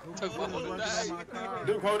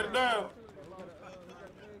 Duke, hold it down.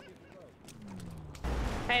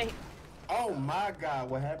 Hey. Oh my God,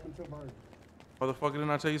 what happened to Bernie? Motherfucker, didn't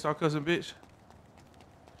I tell you stop cussing, bitch?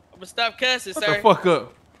 I'm gonna stop cussing, Shut sir. the fuck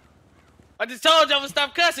up. I just told you I'm gonna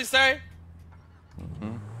stop cussing, sir.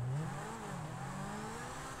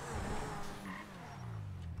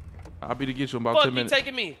 I'll be to get you in about Fuck 10 you minutes.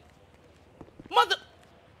 taking me. Mother.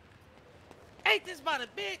 Ain't this about a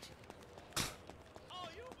bitch?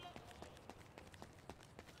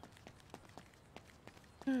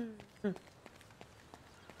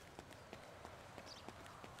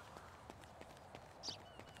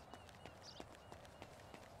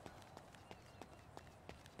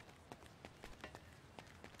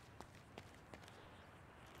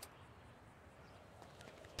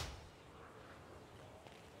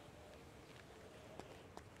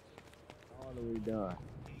 All the way done.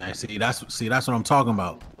 Hey, see, that's what I'm talking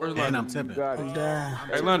about. Where's and London? I'm tipping.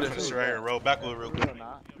 Hey, London. Just right here, roll backward real quick.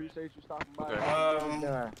 Appreciate you stopping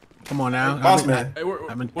by. Come on now. Boss man. Hey,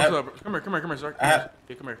 what's up? Come here, sir.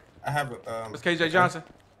 Come here. I have It's KJ Johnson.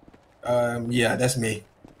 Yeah, that's me.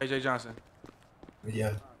 KJ Johnson.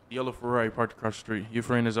 Yeah. Yellow Ferrari parked across the street. Your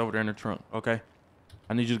friend is over there in the trunk. Okay.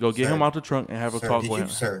 I need you to go get him out the trunk and have a talk with him.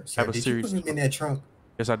 Sir, have a did serious. you put him in that trunk?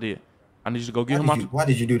 Yes, I did. I need you to go get him out. Why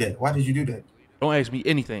did you do that? Why did you do that? Don't ask me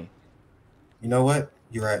anything. You know what?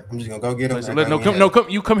 You're right. I'm just gonna go get him. Come.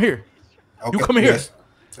 You come here. Okay, You come here. yes.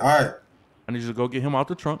 All right. I need you to go get him out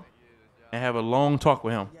the trunk and have a long talk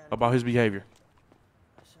with him about his behavior.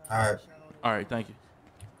 All right. All right. Thank you.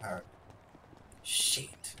 All right. Shit.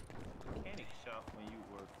 Mechanic shop when you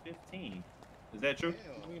were 15. Is that true?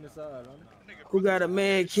 Who got a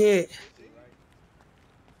med kit?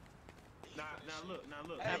 Now look.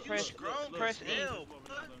 Press E.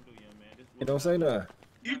 It don't say nothing.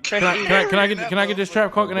 Can I get this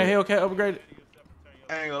trap coke and that Hellcat upgraded?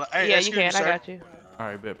 I ain't gonna lie. Yeah, you can. I got you. All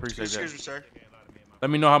right, bet. Appreciate that. Excuse me, sir. Let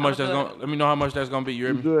me know how much that's gonna be. You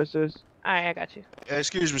hear me? Good, sis. All right, I got you.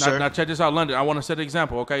 Excuse me, Now, sir. now check this out, London. I want to set an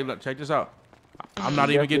example. Okay, look, check this out. I'm not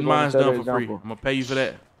even Definitely getting gonna mine set an done for free. example. I'm gonna pay you for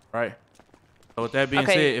that, right? So with that being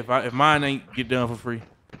Okay. said, if mine ain't get done for free,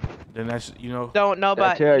 then that's Don't I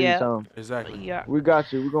nobody. tell you Yeah. something. exactly. Yeah. We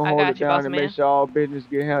got you. We're gonna I hold got it you, down boss and man. make sure all business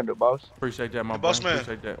get handled, boss. Appreciate that, my Boss boy. man.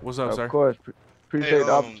 Appreciate that. What's up, Of sir? course. Appreciate Hey,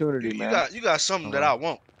 the opportunity, you man. You got something that I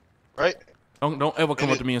want, right? Don't ever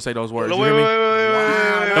come up to me and say those words. Wait, You hear me?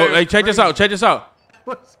 No, hey, check this out. Check this out.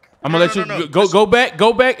 I'm gonna let you go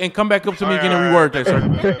back and come back up to me again and reword that, sir.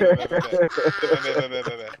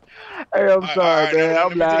 Hey, I'm sorry, man.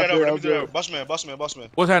 I'm laughing. Let me do that. Boss man.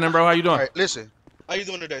 What's happening, bro? How you doing? All right, listen. How you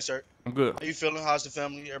doing today, sir? I'm good. How you feeling? How's the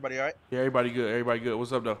family? Everybody all right? Yeah, everybody good. Everybody good.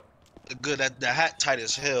 What's up, though? Good. That hat tight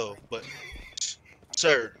as hell, but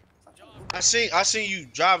sir, I seen you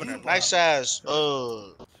driving a nice ass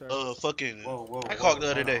fucking I called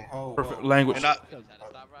the other day. Perfect language. And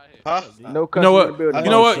huh? No You know what? cussing in the building.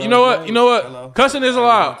 You know what? Cussing is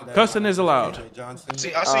allowed. Cussing is allowed.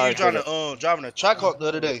 See, I seen you driving a Trackhawk the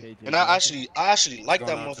other day, and I actually like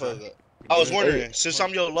that motherfucker. I was wondering, since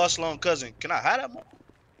I'm your lost long cousin, can I have that motherfucker?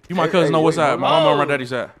 You my cousin on what side? My mama on my daddy's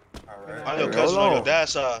side. I'm your cousin on your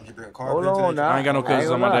dad's side. Hold on now. I ain't got no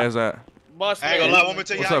cousins on my dad's side. Boss I ain't gonna lie, want me to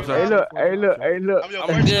tell you What's how up, you sir? Hey, look.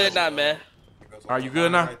 I'm good now, man. Are you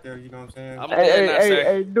good now? I'm good now, Hey,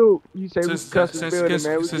 sir. Dude. You say we cussing in the building,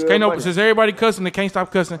 man. We Since good money. since everybody cussing, they can't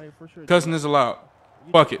stop cussing. Cussing is allowed.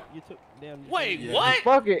 Fuck it. Wait, what?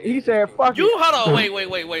 Fuck it. He said fuck You it. hold on,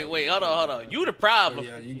 wait. Hold on. You the problem.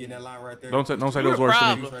 You getting that line right there. Don't say You those the words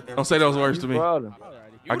to me. problem. Don't say those words to me. Problem.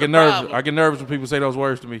 I You get the nervous. problem. I get nervous when people say those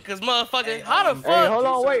words to me. Cause motherfucker, how the fuck? Hey, hold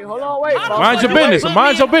on, wait. How the Mind fuck your you business. put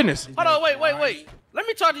Mind me your in- business. Hold on, wait. Let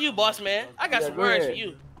me talk to you, boss man. I got some go words ahead. for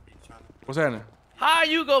you. What's happening? How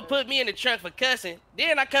you gonna put me in the trunk for cussing?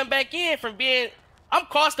 Then I come back in from being, I'm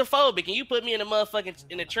claustrophobic, and you put me in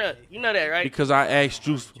the trunk. You know that, right? Because I asked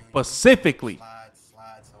you specifically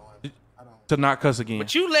to not cuss again.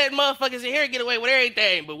 But you let motherfuckers in here get away with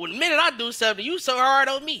everything. But when the minute I do something, you so hard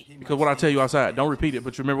on me. Because what I tell you outside, don't repeat it.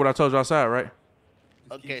 But you remember what I told you outside, right?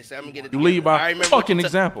 Okay, so I'm gonna get it. You lead together. I by remember fucking what you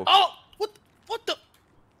example. Oh, what the?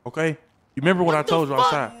 Okay? You remember what I told you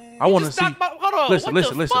outside? I want to see.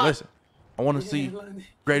 Listen. I want to see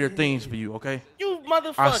greater things for you, okay? You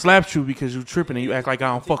motherfucker. I slapped you because you tripping and you act like I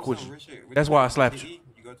don't fuck with you. That's why I slapped you.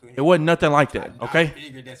 It wasn't nothing like that, okay?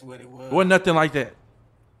 It wasn't nothing like that.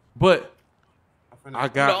 But I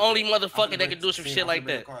got the only motherfucker that can do some shit like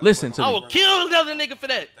that. Listen to me. I will kill another nigga for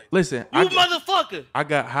that. Listen, you motherfucker. I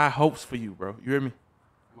got high hopes for you, bro. You hear me?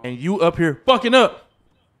 And you up here fucking up.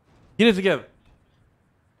 Get it together.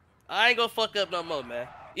 I ain't gonna fuck up no more, man.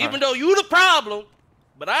 Even though you the problem,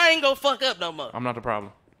 but I ain't gonna fuck up no more. I'm not the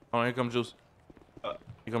problem. Oh, here comes Juice.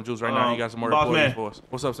 Here comes Juice right now. He got some more employees for us.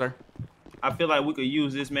 What's up, sir? I feel like we could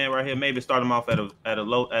use this man right here. Maybe start him off at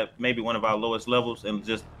maybe one of our lowest levels and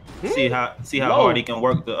just see how hard he can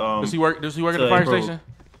work the. Does he work at the fire station?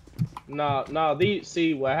 No.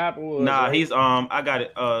 See what happened was. Nah, he's I got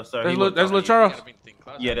it, sir. That's Lil Charles.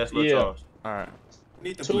 Yeah, that's Lil Charles. All right.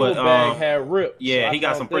 Tool bag had ripped. Yeah, so he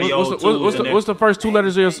got some pretty old tools. What's the first 2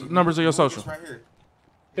 letters of your numbers of your social?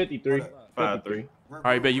 53. 53. All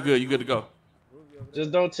right, bet you good. You good to go.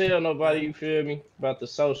 Just don't tell nobody, you feel me, about the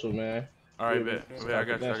social, man. All right, bet. I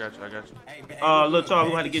got you. Lil Charles,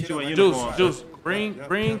 we had to get you in uniform. Juice, bring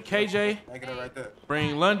KJ.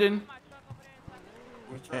 Bring London.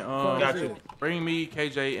 And, got you. Bring me,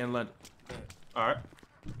 KJ, and London. All right.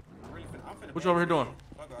 What you over here doing?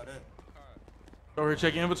 Over here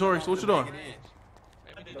checking inventory. So what you doing?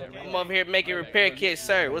 I'm over here making repair kits,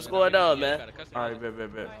 sir. What's going on, man? All right,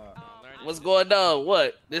 bet. What's going on?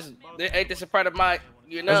 What? Ain't this a part of my,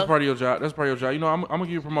 you know? That's a part of your job. You know, I'm gonna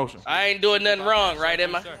give you a promotion. I ain't doing nothing wrong, right,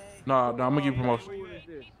 am I? No, I'm gonna give you a promotion.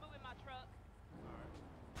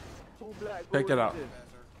 Check that out.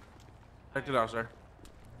 Check it out, sir.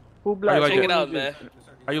 Who black? Check it out, man.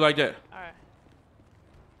 How you like that?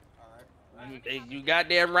 You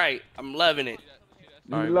goddamn right. I'm loving it.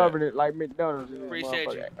 You loving it like McDonald's.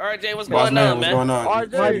 Appreciate you. RJ, what's going on, man? What's going on?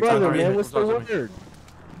 RJ, brother, man, what's the word?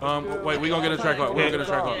 Wait, we gonna get a track out. We're gonna get a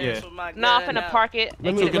track out. Yeah. No, I'm finna park it.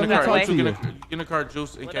 Get in the car,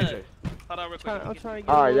 Juice and KJ. Hold on real quick.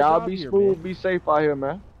 All right, y'all be smooth, be safe out here,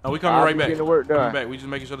 man. No, we coming right back. Getting the work done. Coming back. We just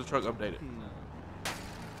making sure the truck updated.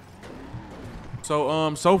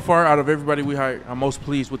 So far out of everybody we hired, I'm most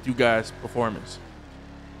pleased with you guys' performance.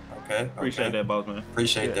 Okay. Appreciate that, boss man.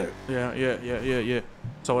 Appreciate that. Yeah.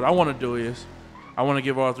 So what I want to do is, I want to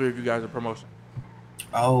give all 3 of you guys a promotion.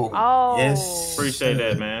 Oh. Yes. Appreciate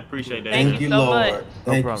that, man. Appreciate that. Thank you, so Lord. much.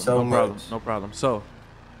 Thank you so much. No problem. So,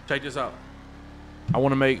 check this out. I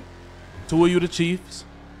want to make 2 of you the chiefs,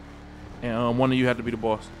 and 1 of you had to be the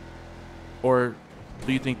boss. Or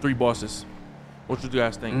do you think 3 bosses? What you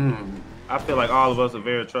guys think? I feel like all of us are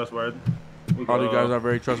very trustworthy. All you guys are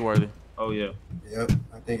very trustworthy. Oh yeah. Yep.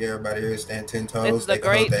 I think everybody here stand 10 toes. This is a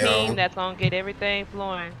great team that's gonna get everything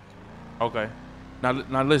flowing. Okay.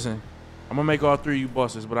 Now listen. I'm gonna make all 3 of you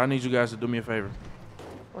bosses, but I need you guys to do me a favor.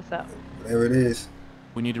 What's up? Whatever it is.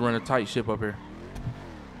 We need to run a tight ship up here.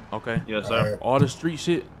 Okay? Yes, sir. All the street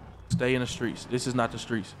shit, stay in the streets. This is not the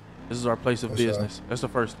streets. This is our place of business. That's the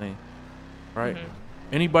first thing. Right?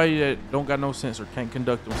 Anybody that don't got no sense or can't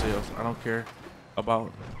conduct themselves, I don't care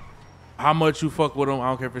about how much you fuck with them. I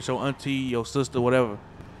don't care if it's your auntie, your sister, whatever.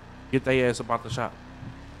 Get their ass about the shop.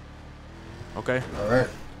 Okay? All right.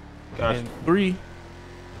 Gotcha. And 3,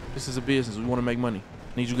 this is a business. We want to make money.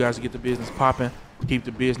 Need you guys to get the business popping. Keep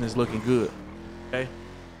the business looking good. Okay?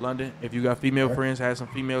 London, if you got female friends, have some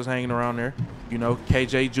females hanging around there. You know,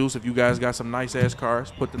 KJ Juice, if you guys got some nice ass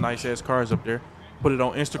cars, put the nice ass cars up there. Put it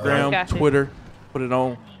on Instagram, Twitter, put it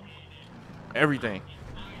on everything.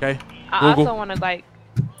 Okay? I also want to like.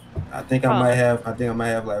 I think I might have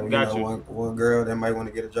like one girl that might want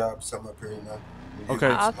to get a job or something up here, you know. Okay.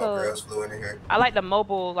 I like the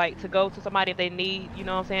mobile, like to go to somebody if they need, you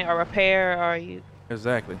know what I'm saying, a repair or you.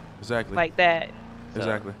 Exactly. Like that. So.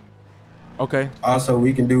 Exactly. Okay. Also,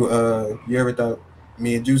 we can do. You ever thought?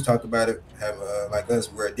 Me and Juice talked about it. Have like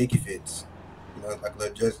us wear dicky fits, you know, like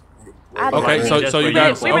little just. Okay, so you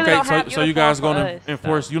guys, so you guys gonna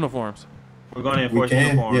enforce uniforms? We're gonna enforce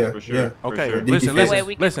uniforms for sure. Yeah. Okay, sure.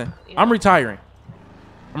 listen. I'm retiring.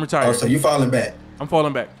 Oh, so you falling back? I'm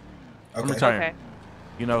falling back. Okay. I'm retiring. Okay.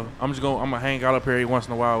 You know, I'm gonna hang out up here every once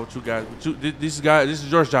in a while with you guys. This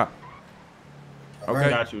is your job. Okay.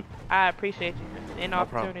 Got you. I appreciate you and the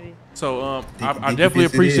opportunity. So I definitely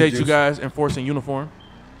appreciate you guys enforcing uniform.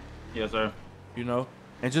 Yes, sir. You know,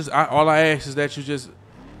 and just all I ask is that you just,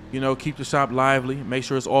 you know, keep the shop lively. Make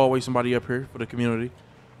sure it's always somebody up here for the community,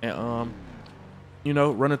 and you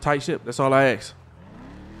know, run a tight ship. That's all I ask.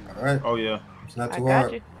 All right. Oh yeah. It's not too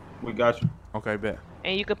hard. We got you. Okay, bet.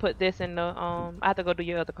 And you could put this in the I have to go do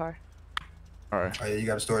your other car. All right. Oh yeah, you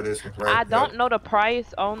gotta store this one, right? I don't know the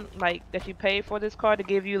price on like that you paid for this car to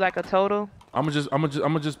give you like a total. I'm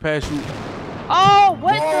gonna just pass you. Oh,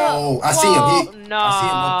 what Whoa, the? I see him. No. I see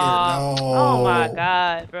him up there. No. Oh my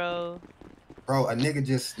god, bro. Bro, a nigga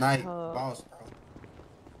just sniped boss,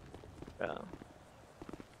 bro.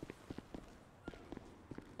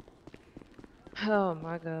 Oh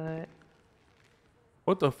my god.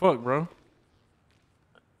 What the fuck, bro?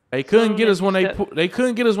 They couldn't get us when they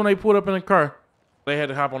couldn't get us when they pulled up in the car. They had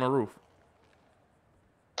to hop on the roof.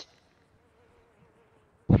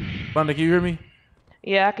 Thunder, can you hear me?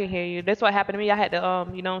 Yeah, I can hear you. That's what happened to me. I had to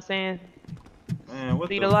you know what I'm saying? Man, what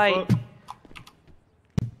see the light. fuck?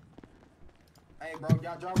 Hey, bro,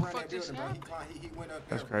 y'all drove around that building, bro. He went up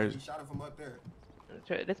there. That's crazy. He shot him from up there.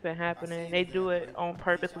 This been happening. They do it on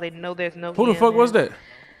purpose. They know there's no. Who the fuck was that?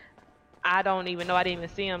 I don't even know. I didn't even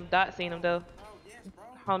see him. Dot seen him though.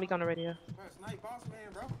 Homie on the radio.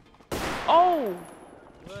 Oh.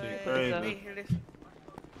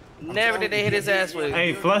 Never did they hit his ass with.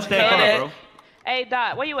 Hey, flush that car, bro. Hey,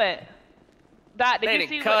 Dot, where you at? Dot, did you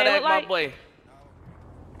see what they look like? My boy.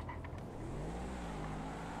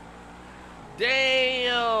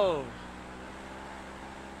 Damn.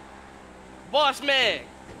 Boss man.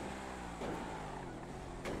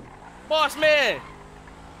 Boss man.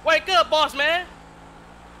 Wake up, boss man.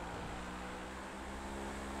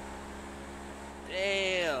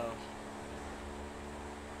 Damn.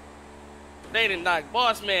 They done knock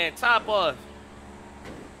boss man top off.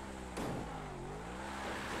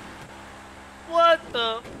 What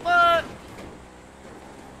the fuck?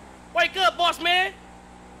 Wake up, boss man.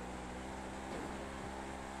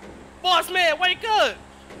 Boss man, wake up.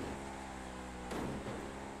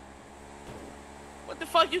 What the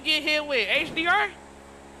fuck you get hit with? HDR?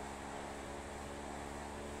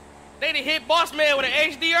 They done hit boss man with an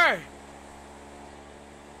HDR.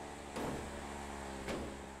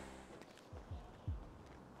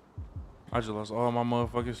 I just lost all my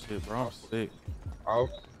motherfucking shit, bro. I'm sick. Oh,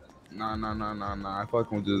 nah. I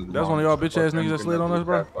fucking just. That's one of y'all bitch ass niggas that slid on us,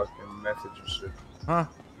 bro. Fucking message and shit. Huh?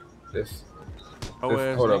 This. Oh,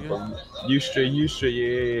 ass hold nigga. up, bro. You straight,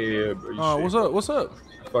 yeah, bro. Oh, what's up? What's up?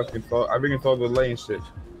 Fucking I been talking with Lane shit.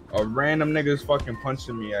 A random niggas fucking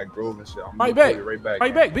punching me at Grove and shit. I'm Fight back. right back.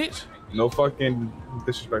 Fight back, bitch. No fucking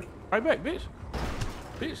disrespect. Fight back, bitch.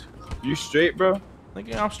 Bitch. You straight, bro?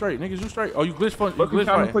 Nigga, I'm straight. Niggas, you straight. Oh, you glitch fun. You Fucking glitch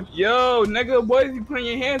trying to fighting. put, yo, nigga, what is you putting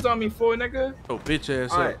your hands on me for, nigga? Oh, bitch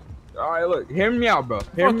ass All up. right. All right, look, hear me out, bro.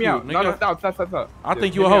 Hear me you, out. nigga. No, stop. I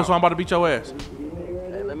think you a hoe, so I'm about to beat your ass.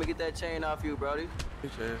 Hey, let me get that chain off you, brody.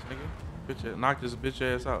 Bitch ass nigga. Bitch ass. Knock this bitch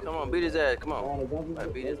ass out. Come on, beat his ass. Come on. I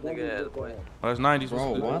beat this nigga ass, boy. Oh, that's 90s.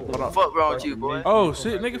 Bro, what Hold on. fuck wrong with you, boy? Oh,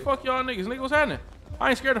 shit, nigga. Fuck y'all niggas. Nigga, what's happening? I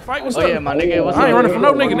ain't scared to fight. What's Oh, up? yeah, my nigga, what's I ain't up? running from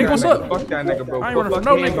no nigga. Nigga, what's up? Fuck that nigga, bro. I ain't running from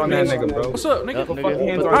no nigga. on that nigga, bro. What's up, nigga? Put fucking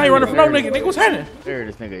hands on I ain't running from no nigga. Nigga, what's happening? Here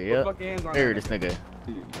this nigga, yep. Here this nigga.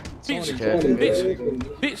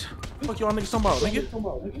 Bitch. Fuck y'all niggas talking about,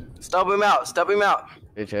 nigga. Stop him out.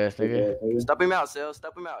 Bitch ass nigga. Stop him out, Sel.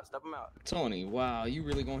 Stop him out. Tony, wow, you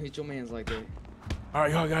really gonna hit your mans like that? All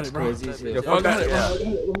right, y'all got it, bro. Y'all got it,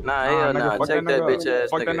 bro. Nah, hell nah. Check that bitch ass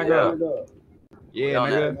Fuck that nigga. nigga. Yeah,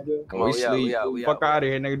 nigga. Come on, we out. Fuck out of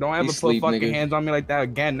here, nigga. Don't ever put fucking hands on me like that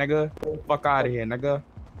again, nigga. Fuck out of here, nigga.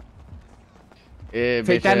 Yeah,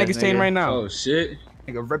 take that nigga's chain right now. Oh shit.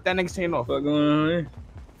 Nigga, rip that nigga's chain off. Fuck going on here?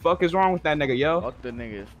 Fuck is wrong with that nigga, yo? Fuck the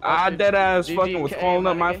niggas. I dead ass fucking was calling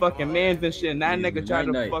up my fucking mans and shit, and that nigga tried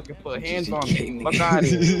to fucking put hands on me. Fuck out of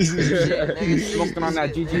here. Smoking on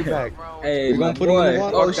that GG pack. Hey, gonna put him in the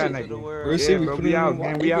water. Oh Fuck shit. that nigga. We'll see. We bro, put we him out, in the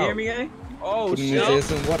man. water. We You out. hear me, eh? Oh Put him shit. in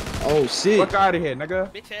some water. Oh shit. Fuck out of here,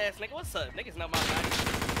 nigga. Bitch ass nigga, what's up? Niggas know my body.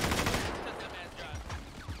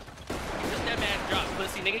 Just that man drop,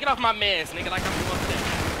 pussy nigga. Get off my mans, nigga, like I'm going for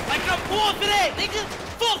that. Like I'm going for that, nigga.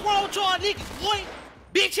 Fuck wrong with y'all niggas, boy.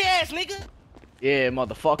 Bitch ass nigga. Yeah,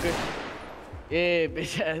 motherfucker. Yeah,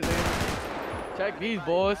 bitch ass nigga. Check these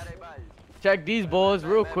boys. Check these boys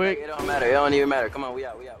real quick. It don't matter. It don't even matter. Come on, we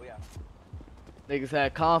out. Niggas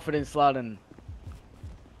had confidence slotting.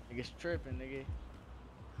 Niggas tripping, nigga.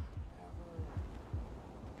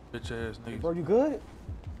 Bitch ass nigga. Bro, you good?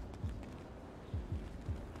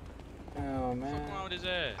 Oh man. What's wrong with his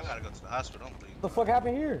ass? I gotta go to the hospital. I'm bleeding. What the fuck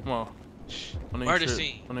happened here? Come on. Murder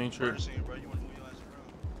scene. On ain't trip. Murder scene, bro. You wanna move your ass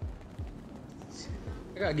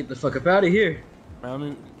around? I gotta get the fuck up out of here. Man, let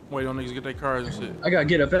me wait on niggas to get their cars and shit. I gotta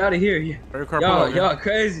get up out of here. Y'all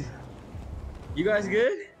crazy. You guys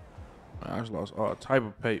good? Man, I just lost all type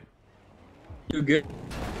of paper. You good?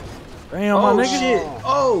 Damn, Oh my nigga. shit.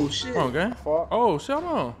 Oh shit. Come on, gang. Oh, shit, hold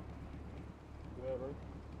on.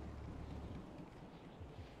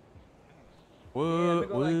 Look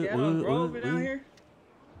like Ghetto Grove down here.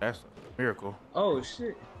 That's a miracle. Oh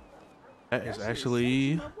shit. That is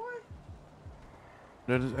actually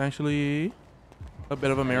a bit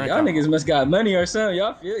of a miracle. Y'all niggas must got money or something.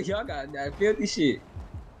 Y'all got that filthy shit.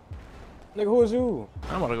 Nigga, who is you?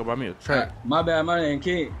 I'm about to go buy me a track. My bad, my name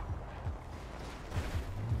King.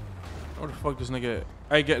 Where the fuck this nigga at?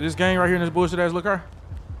 Hey, get this gang right here in this bullshit ass little car.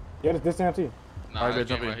 Yeah, this SMT. Nah, Alright,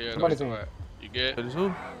 jump in. right here. Somebody You good? That is who?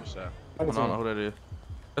 What's up? I don't know who that is.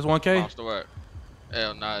 That's 1K? Monster work.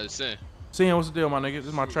 Hell nah, it's in. Seeing what's the deal, my nigga? This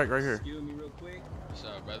is my track right here. Excuse me real quick. What's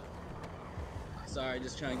up, brother? Sorry,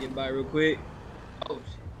 just trying to get by real quick. Oh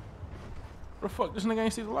shit. Where the fuck this nigga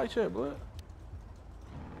ain't see the light yet, blood?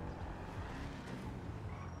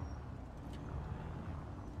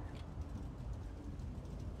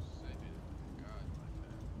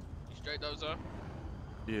 You straight though, sir?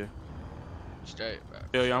 Yeah. You straight, bro.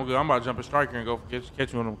 Hell yeah, I'm good. I'm about to jump a striker and go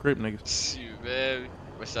catch me one of them crip niggas. Shoot, baby.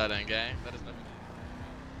 What's that in gang? Let us know.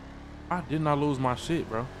 I did not lose my shit,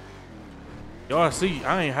 bro. Y'all see,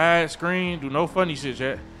 I ain't hide screen, do no funny shit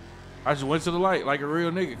yet. I just went to the light like a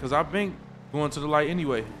real nigga, cause I've been going to the light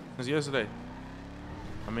anyway since yesterday.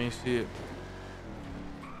 I mean, shit.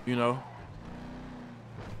 You know.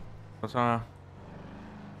 Sometimes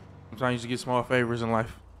you just get small favors in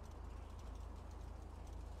life.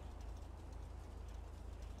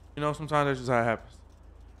 You know, sometimes that's just how it happens.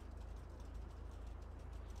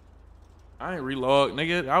 I ain't relogged,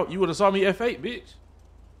 nigga. You would have saw me F8, bitch.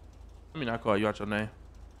 Let me not call you out your name.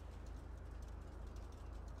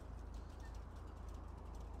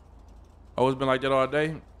 Oh, it's been like that all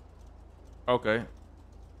day? Okay.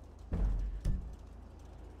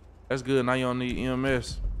 That's good. Now you don't need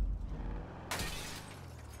EMS.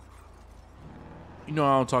 You know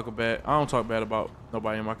I don't talk bad about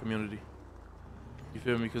nobody in my community. You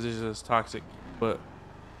feel me? Because it's just toxic. But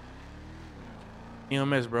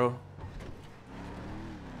EMS, bro.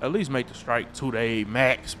 At least make the strike 2 day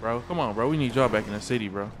max, bro. Come on, bro. We need y'all back in the city,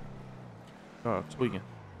 bro. Oh, tweaking.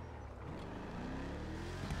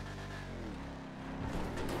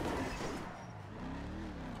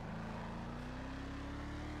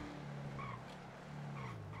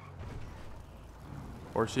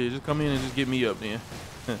 Or shit, just come in and just get me up then.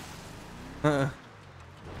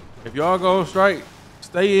 If y'all go strike,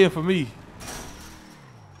 stay in for me.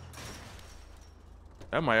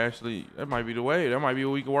 That might be the way. That might be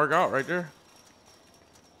what we can work out right there.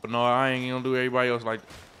 But no, I ain't gonna do everybody else like,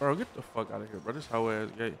 bro, get the fuck out of here, bro. This hoe ass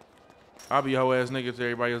gay. I'll be hoe ass nigga to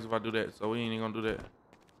everybody else if I do that. So we ain't even gonna do that.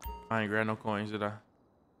 I ain't grab no coins, did I?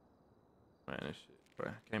 Man, this shit,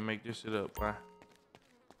 bro. Can't make this shit up, bro.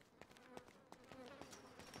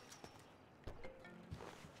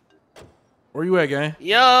 Where you at, gang?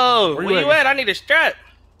 Yo, where you at? I need a strap.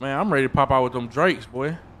 Man, I'm ready to pop out with them Drakes,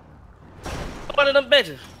 boy. One of them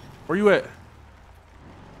bitches. Where you at?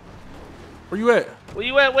 Where you at? Where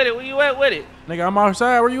you at with it? Where you at with it? Nigga, I'm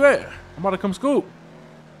outside. Where you at? I'm about to come scoop.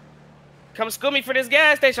 Come scoop me for this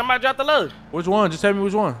gas station. I'm about to drop the load. Which one? Just tell me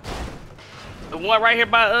which one. The one right here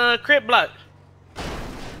by Crip Block.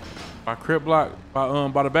 By Crip Block?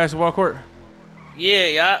 By the basketball court?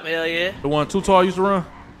 Yeah, hell yeah. The one Too Tall used to run?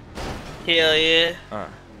 Hell yeah. Alright.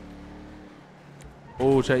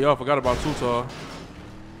 Oh, chat, y'all forgot about Too Tall.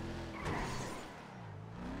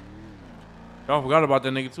 Y'all forgot about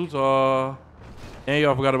that nigga Too Tall. And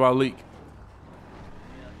y'all forgot about Leak.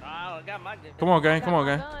 I don't got my gun. Come on, gang. Come on,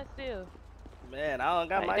 gang. Man, I don't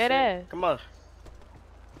got my shit. Come on.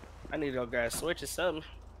 I need to go grab a switch or something.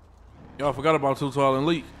 Y'all forgot about Too Tall and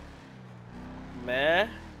Leak. Man.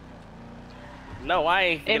 No, I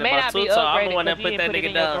ain't forgetting about Too Tall. I'm the one that put that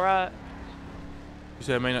nigga down. You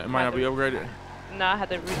said it might not be upgraded? No, I had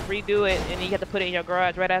to redo it, and you have to put it in your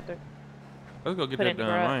garage right after. Let's go get that done.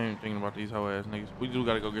 I ain't thinking about these hoe ass niggas. We do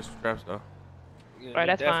gotta go get some straps though. Yeah, right,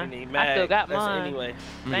 that's fine. I still got mine. Anyway.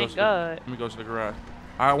 Thank God. Let me go to the garage.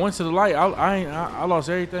 I went to the light. I lost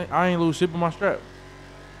everything. I ain't lose shit but my strap.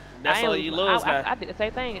 That's all you lose, man. I did the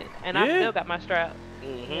same thing, and I still got my strap.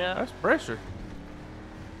 Yeah. That's pressure.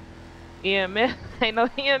 EMS, ain't no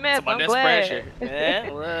EMS. I'm glad. Pressure.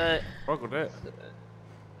 Yeah, what? Fuck with that.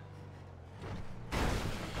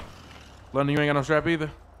 London, you ain't got no strap either?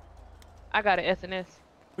 I got an SNS.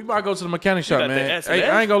 We might go to the mechanic shop, man. Hey,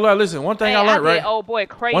 I ain't gonna lie. Listen, one thing I learned, right? Oh boy,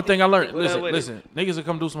 crazy. One thing I learned. Listen. Niggas will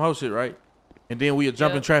come do some hoe shit, right? And then we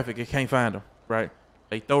jump in traffic and can't find them, right?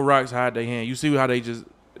 They throw rocks, hide their hand. You see how they just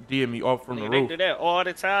did me off from the roof? They do that all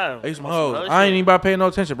the time. They some hoes. I ain't even about paying no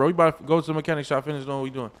attention, bro. We about to go to the mechanic shop, finish doing what we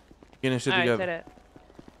doing, getting shit together.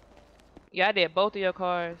 Yeah, I did both of your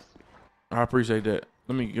cars. I appreciate that.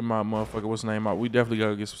 Let me get my motherfucker. What's the name out? We definitely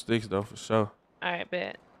gotta get some sticks though, for sure. All right,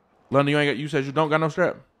 bet. London, you said you don't got no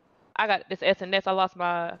strap? I got this S&S. I lost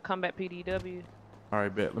my combat PDW. All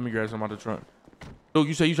right, bet. Let me grab some out the trunk. Dude,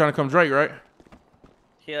 you said you trying to come Drake, right?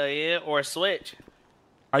 Hell yeah, or switch.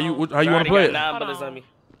 How you want to play it? 9 bullets on me.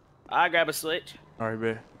 I grab a switch. All right,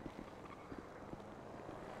 bet.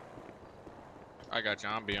 I got you.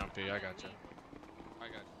 I'm BMP. I got you.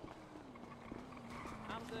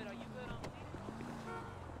 I'm good. Are you good on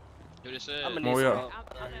Who this is? I'm gonna Oh, need yeah.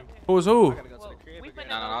 some. Who is who?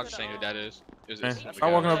 No, I'm just saying who that is.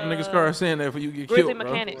 I'm walking up the nigga's car saying that for you get Grizzly killed,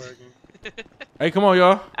 bro. Mechanics. Hey, come on,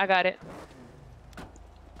 y'all. I got it.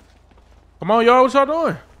 Come on, y'all. What y'all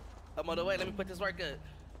doing? I'm on the way. Let me put this work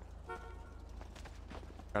up.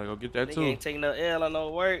 Gotta go get that Nigga too. ain't taking no L on no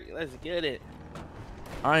work. Let's get it.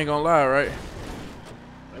 I ain't gonna lie, right?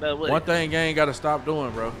 What up with One it? thing gang gotta stop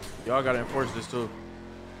doing, bro. Y'all gotta enforce this too.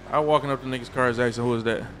 I walking up to niggas' cars asking who is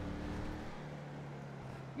that?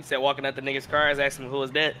 You said walking out the niggas' cars asking who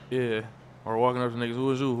was that? Yeah. Or walking up to niggas,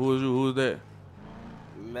 who is you? Who is you? Who is that?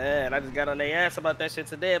 Man, I just got on their ass about that shit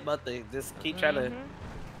today. About they just keep trying to,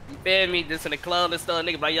 you feel me? Just in the clothing store,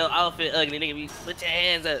 nigga, like your outfit ugly, nigga. Be put your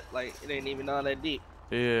hands up, like it ain't even all that deep.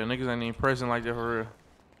 Yeah, niggas ain't even pressing like that for real.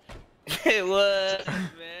 It was,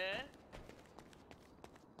 man.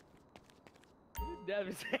 You dumb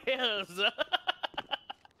as hell, son.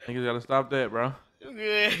 Niggas gotta stop that, bro.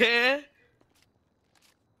 Yeah.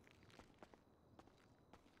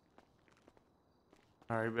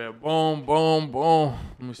 All right, bet. Boom, boom, boom.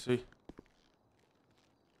 Let me see.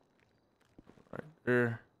 Right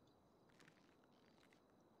there.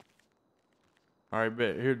 All right,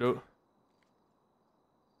 bet. Here, dude.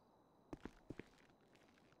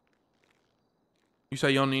 You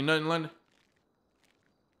say you don't need nothing, London?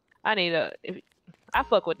 I need I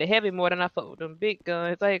fuck with the heavy more than I fuck with them big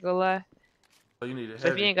guns. I ain't gonna lie. So you need a So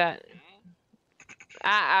if heavy. you ain't got,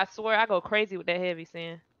 I swear I go crazy with that heavy,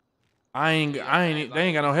 Sin. They ain't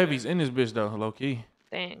got no heavies in this bitch though, low key.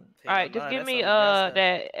 Dang. All right, just give me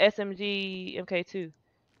that SMG MK2.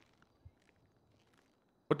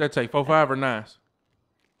 What that take? 4.5 or 9s?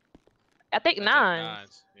 I think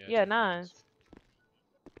 9s. Yeah, 9s.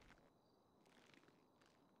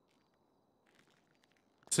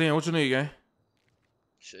 Seeing what you need, gang?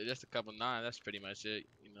 Shit, just a couple 9. That's pretty much it.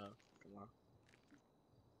 You know. Come on.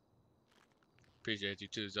 Appreciate you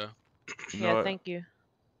too, Zoe. Yeah, thank you.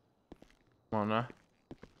 Come on now.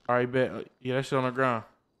 All right, bet. Yeah, that shit on the ground.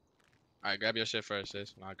 All right, grab your shit first,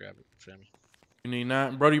 sis, and I'll grab it. Feel me? You need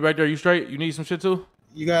 9. Brody, you back there? You straight? You need some shit too?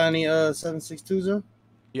 You got any 7.62s, Zoe?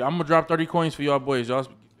 Yeah, I'm gonna drop 30 coins for y'all boys. Y'all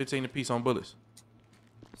 15 a piece on bullets.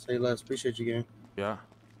 Say less. Appreciate you, gang. Yeah.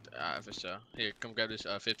 Alright, for sure. Here, come grab this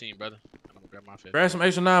 15, brother. I'm gonna grab my 15. Grab some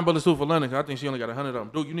extra 9 bullets too for London. I think she only got 100 of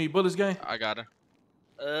them. Dude, you need bullets, gang? I got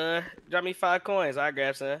her. Drop me 5 coins. I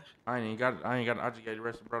grab some. I ain't got it. I just gave the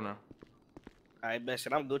rest of bro now. Alright, bet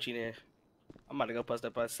shit. I'm Gucci then. I'm about to go post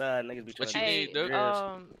up outside. Niggas be trying What to you need,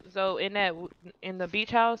 dude? So in the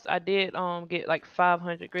beach house, I did get like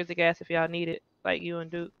 500 grizzly gas if y'all need it, like you and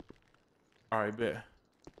Duke. All right, bet.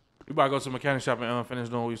 You about to go to the mechanic shop and finish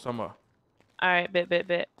doing what you talking about. All right,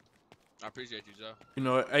 bet. I appreciate you, Zoe. You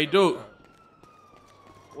know, hey, dude.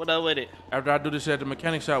 What up with it? After I do this shit at the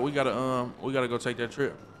mechanic shop, we gotta go take that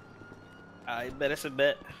trip. Alright, bet. That's a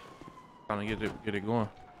bet. Trying to get it going.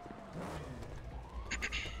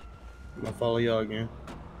 I'm gonna follow y'all again.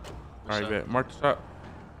 All right, bet. Mark the shop.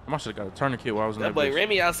 I must have got a tourniquet while I was in That that boy bitch.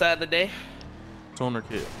 Remy outside today. Tuner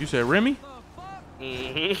kit. You said Remy?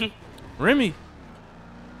 Mm-hmm. Remy?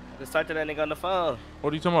 Just talk to that nigga on the phone.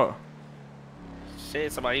 What are you talking about?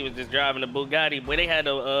 Shit, somebody was just driving a Bugatti. Boy, they had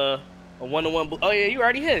a one-to-one. Oh yeah, you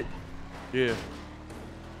already hit. Yeah.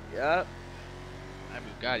 Yup. That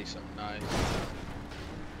Bugatti so nice.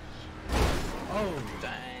 Oh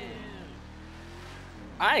damn.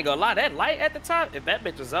 I ain't gonna lie, that light at the top, if that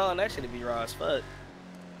bitch was on, that should be raw as fuck.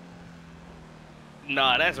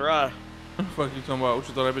 Nah, that's raw. What the fuck you talking about? What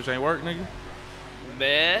you thought that bitch ain't work, nigga?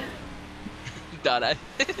 Man. Look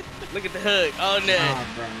at the hook on there.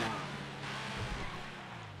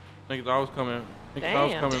 Niggas always coming. Niggas Damn.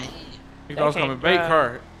 always coming. Niggas always can't coming. Bait drive.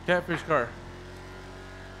 car. Catfish car.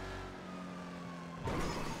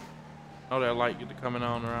 Oh, that light get to coming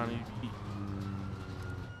on around these feet.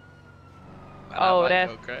 Oh,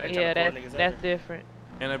 that's okay. yeah, that's different.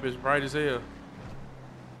 And that bitch bright as hell.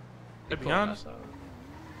 To be honest.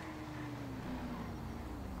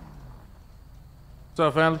 What's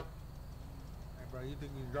up, family? Hey, bro, you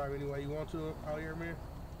think you can drive any way you want to out here, man?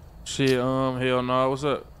 Shit, hell no. What's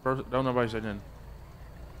up? Bro, don't nobody say nothing.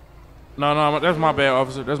 No, that's my bad,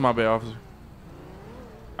 officer. That's my bad, officer.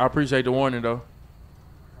 I appreciate the warning, though.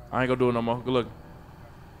 I ain't gonna do it no more. Good luck.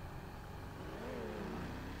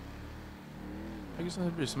 I guess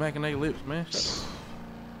this bitch smacking their lips, man. Shut the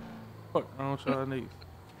fuck, I don't try niggas.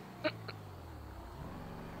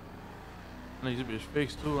 I need this bitch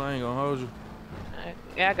fixed too. I ain't gonna hold you.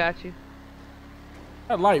 Yeah, I got you.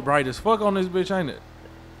 That light bright as fuck on this bitch, ain't it?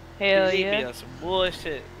 Hell PDs yeah. be on some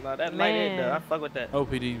bullshit. No, that light ain't though. I fuck with that.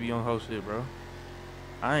 OPDs be on whole shit, bro.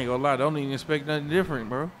 I ain't gonna lie. Don't even expect nothing different,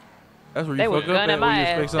 bro. That's where you fuck up at when you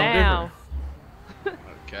expect something different.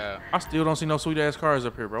 Okay. I still don't see no sweet ass cars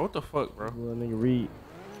up here, bro. What the fuck, bro? Well, nigga, read.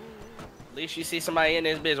 At least you see somebody in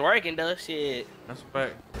this bitch working though. Shit. That's a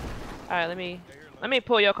fact. All right, let me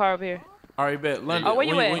pull your car over here. All right, bet. London, Oh, where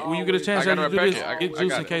you at? when you get a chance, I you got do it this. back Get here.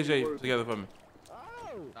 Juice I and got KJ together for me.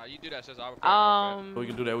 Nah, you do that since I was So we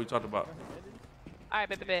can do that. We talked about. All right,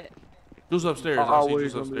 bet. Juice upstairs. I see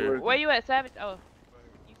Juice upstairs. Where you at, Savage? Oh,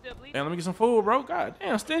 you still bleeding? Man, let me get some food, bro. God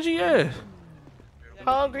damn, stingy ass.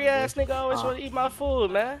 Hungry ass nigga always want to eat my food,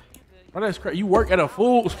 man. Bro, that's crazy. You work at a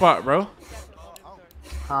food spot, bro.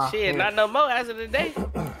 Shit, not no more as of the day.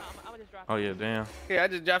 Oh yeah, damn. Here, I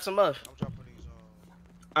just dropped some off.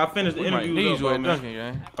 I finished the We might interviews need up, you bro, at man. Dunkin',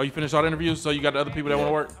 gang. Oh, you finished all the interviews, so you got the other people that want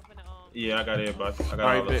to work? Yeah, I got everybody. I got All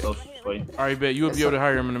right, all the bet. socials for you. All right, bet. You'll be able to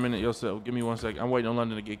hire him in a minute yourself. Give me 1 second. I'm waiting on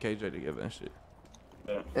London to get KJ together and shit.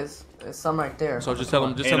 It's some right there. So just tell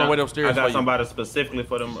him to wait upstairs. I got for you. somebody specifically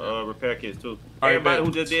for them repair kits too. All right, Everybody bet.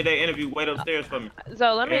 who just did their interview, wait upstairs for me.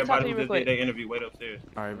 So let me talk Everybody to you who real just quick. did their interview, wait upstairs.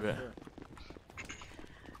 All right, bet.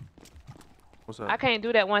 What's up? I can't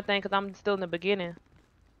do that one thing because I'm still in the beginning.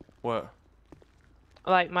 What?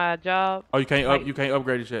 Like my job. Oh, you can't like, you can't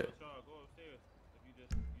upgrade it yet.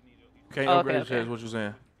 You can't upgrade it yet. Is what you're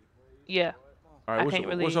saying? Yeah. All right.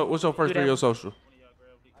 I What's your first three of your social?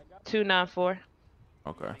 294.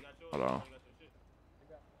 Okay. Hold on. All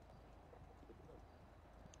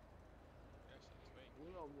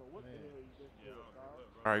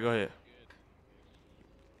right, go ahead.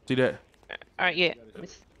 See that? All right, yeah.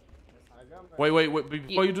 Wait.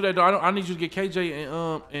 Before you do that, though, I need you to get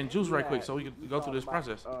KJ and Juice right quick so we can go through this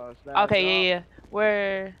process. Okay, yeah.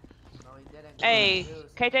 Where? Hey,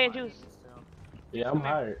 KJ and Juice. Yeah, I'm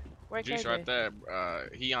hired. Where Juice KJ? right there.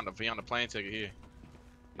 He on the plane ticket here.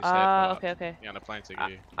 Okay. He on the plane ticket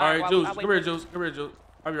here. All right, Juice. Come here, Juice.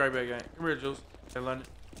 I'll be right back, gang. Come here, Juice. In London.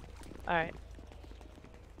 All right.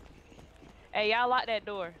 Hey, y'all lock that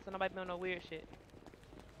door so nobody be on no weird shit.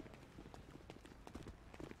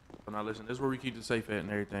 So now listen, this is where we keep the safe at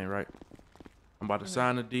and everything, right? I'm about to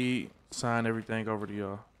sign the deed, sign everything over to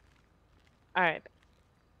y'all. All right.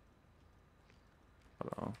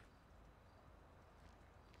 Hold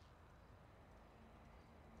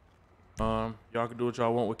on. Y'all can do what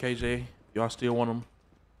y'all want with KJ. Y'all still want him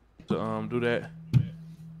to do that.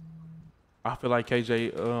 I feel like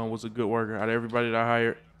KJ was a good worker. Out of everybody that I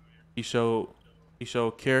hired, he showed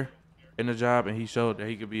care in the job and he showed that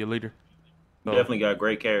he could be a leader. So, Definitely got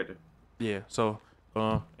great character. Yeah. So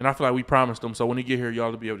and I feel like we promised him. So when he get here,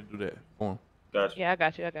 y'all to be able to do that for him. Gotcha. Yeah, I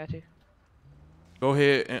got you. Go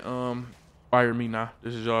ahead and fire me now.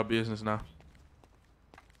 This is y'all business now.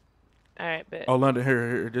 All right, bet. Oh, London,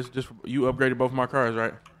 here. Just you upgraded both of my cars,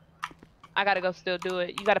 right? I gotta go still do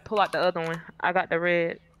it. You gotta pull out the other one. I got the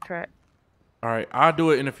red track. All right, I'll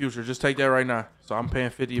do it in the future. Just take that right now. So I'm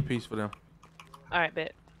paying 50 a piece for them. All right,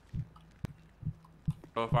 bet.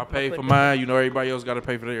 So if I pay for mine, you know everybody else got to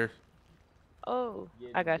pay for theirs. Oh,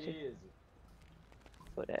 I got you.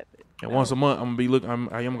 For that bit. And once a month,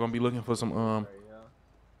 I am gonna be looking for some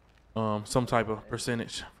type of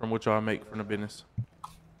percentage from what y'all make from the business.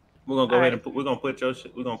 We're gonna go ahead and we're gonna put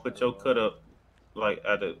your cut up like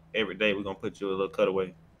every day. We're gonna put you a little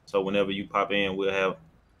cutaway. So whenever you pop in, we'll have.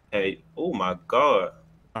 Hey, oh my God!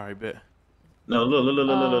 All right, bet. No,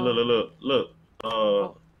 look.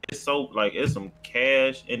 It's so like it's some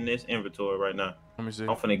cash in this inventory right now. Let me see.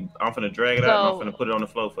 I'm finna drag it out and I'm finna put it on the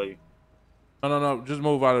floor for you. No. Just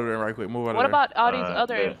move out of there right quick. Move out of there. What about all these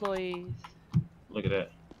other employees? Look at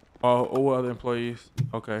that. Oh, other employees.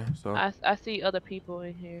 Okay, so. I see other people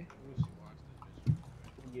in here.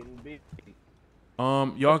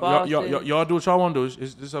 Y'all do what y'all want to do.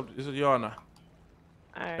 It's up to y'all now.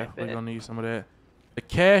 All right, definitely gonna need some of that. The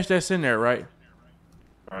cash that's in there, right?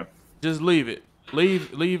 All right. Just leave it.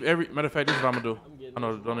 Leave every matter of fact. This is what I'm gonna do. I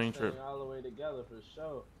know. Don't even trip. All the way together for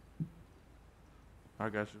sure. I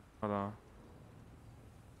got you. Hold on.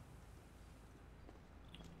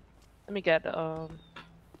 Let me get the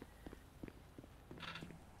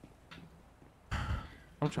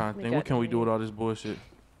I'm trying to think. What can we do with all this bullshit?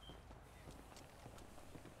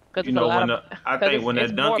 You know, I think when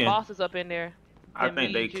that Duncan, more bosses up in there. I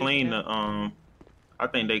think they cleaned the I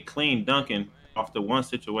think they cleaned Duncan off the one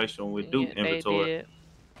situation with Duke inventory.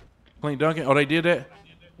 Clean Duncan? Oh, they did that?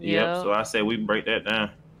 Yep. So I say we break that down.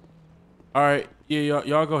 All right. Yeah,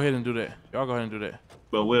 y'all go ahead and do that. Y'all go ahead and do that.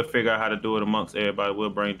 But we'll figure out how to do it amongst everybody. We'll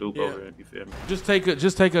bring Duke over here. You feel me? Just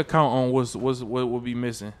take a count on what will be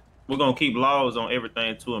missing. We're gonna keep laws on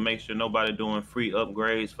everything too, and make sure nobody doing free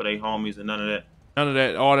upgrades for their homies and none of that. None of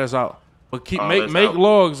that. All that's out. But make out.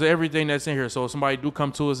 logs of everything that's in here. So if somebody do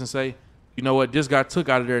come to us and say, you know what, this got took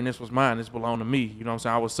out of there and this was mine. This belonged to me. You know what I'm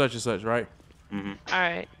saying? I was such and such, right? All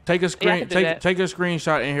right. Take a screen. Take a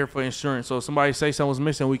screenshot in here for insurance. So if somebody say something was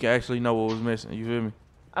missing, we can actually know what was missing. You feel me?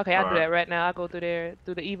 Okay, I'll do that right now. I'll go through there,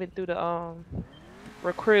 through the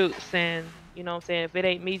recruits, and you know what I'm saying. If it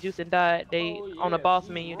ain't me, Juice and Dot, they on the boss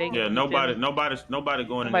menu. They nobody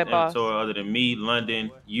going in the inventory other than me,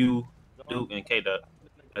 London, you, Duke, and K Dot.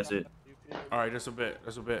 That's it. All right, that's a bet.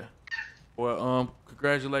 That's a bet. Well,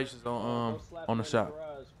 congratulations on the shop.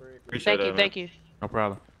 Appreciate that, man. Thank you. No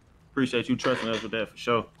problem. Appreciate you trusting us with that for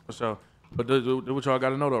sure. For sure. But do what y'all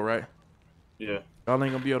got to know though, right? Yeah. Y'all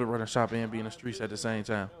ain't gonna be able to run a shop and be in the streets at the same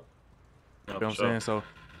time. No, You know what I'm sure. saying? So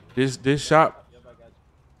this shop,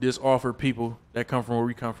 this offer people that come from where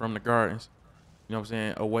we come from, the gardens, you know what I'm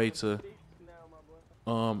saying, a way to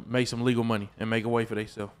make some legal money and make a way for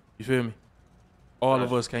themselves. You feel me? All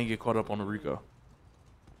of us can't get caught up on the RICO.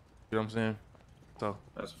 You know what I'm saying? So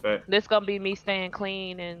that's a fact. This gonna be me staying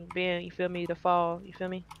clean and being, you feel me, the fall. You feel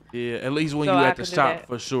me? Yeah, at least when So you I at the can do shop that.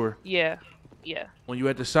 for sure. Yeah. Yeah. When you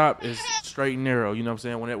at the shop, it's straight and narrow. You know what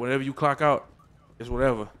I'm saying? Whenever you clock out, it's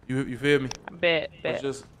whatever. You feel me? Bet. It's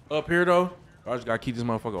just up here though. I just gotta keep this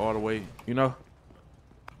motherfucker all the way. You know?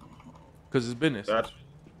 Cause it's business. Gotcha.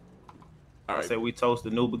 I say we toast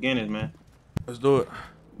the new beginnings, man. Let's do it.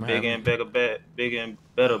 Big and better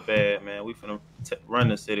bad, man. We finna run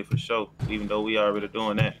the city for sure, even though we already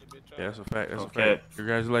doing that. Yeah, that's a fact. That's a fact.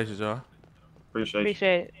 Congratulations, y'all. Appreciate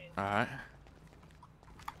it. All right.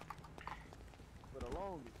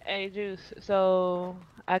 Hey, Juice. So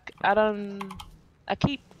I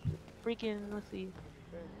keep freaking. Let's see.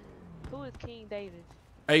 Who is King Davis?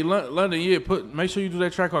 Hey, London, yeah, make sure you do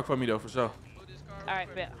that track hawk for me though, for sure. All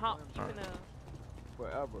right, bet. Huh?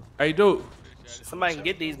 Forever. Hey, dude. Somebody can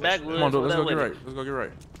get these backwoods. Come on, dude. Let's go with get right. it. Let's go get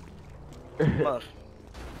right. Come on.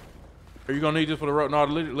 Are you gonna need this for the road? No,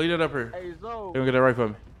 leave that up here. Hey, Zo. You gonna get that right for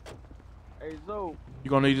me? Hey, Zo. You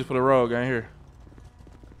gonna need this for the road, gang here.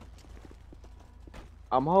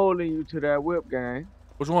 I'm holding you to that whip, gang.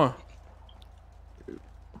 Which one?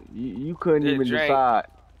 You couldn't Good even drink. decide.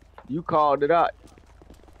 You called it out.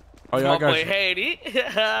 Oh yeah, I got you. Haiti.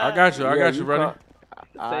 I got you. I got you, brother.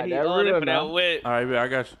 Say he that on it real for now. that whip. All right, man, I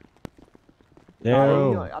got you.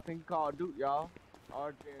 I think he called Duke, y'all.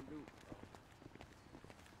 RJ and Duke.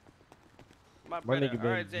 My brother nigga been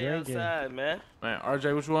RJ drinking. outside, man. Man,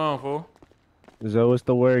 RJ, what you on, fool? So what's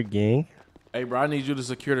the word, gang? Hey, bro, I need you to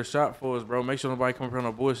secure the shop for us, bro. Make sure nobody come up here on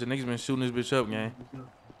no bullshit. Niggas been shooting this bitch up, gang.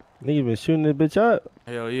 Nigga been shooting this bitch up.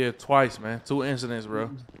 Hell yeah, twice, man. 2 incidents, bro.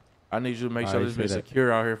 I need you to make sure Alright, this say bitch that.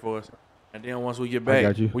 secure out here for us. And then once we get I back,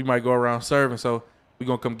 got you. we might go around serving. So we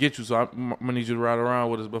gonna come get you. So I'm gonna need you to ride around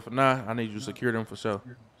with us. But for now, I need you to secure them for sure.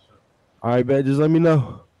 All right, bet. Just let me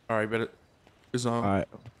know. All right, bet it's on. All right.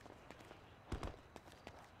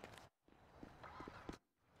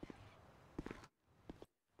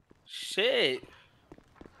 Shit.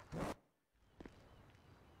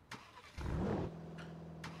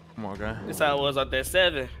 Come on, guy. This how it was out there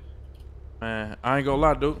 7. Man, I ain't gonna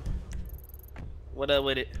lie, dude. What up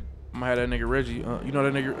with it? I'm gonna have that nigga Reggie. You know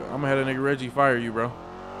that nigga. I'm gonna have that nigga Reggie fire you, bro.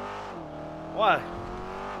 Why?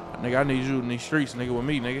 Nigga, I need you in these streets, nigga, with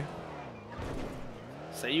me, nigga.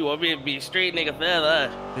 So you want me to be a street nigga forever,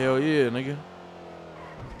 huh? Hell yeah, nigga.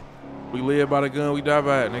 We live by the gun, we die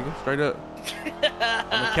by it, nigga. Straight up.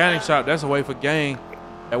 A mechanic shop, that's a way for gang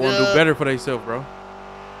that want to do better for themselves, bro.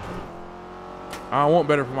 I don't want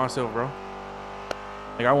better for myself, bro.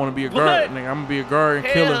 Nigga, I want to be a guard. Nigga, I'm gonna be a guard and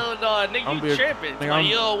killer. Hell no, nigga, you tripping. Like,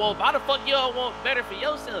 you don't want, how the fuck you don't want better for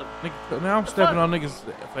yourself? Nigga, now I'm stepping on niggas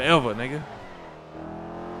forever, nigga.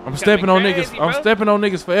 I'm stepping on niggas. I'm stepping on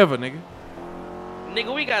niggas forever, nigga.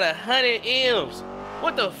 Nigga, we got 100 M's.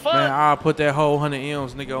 What the fuck? Man, I'll put that whole 100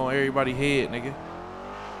 M's, nigga, on everybody's head, nigga.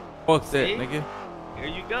 Fuck that, nigga. Here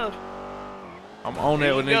you go. I'm on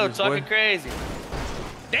that with niggas, talking boy. crazy.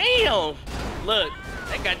 Damn. Look,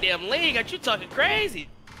 that goddamn lean got you talking crazy.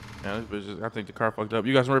 Yeah, this bitch just, I think the car fucked up.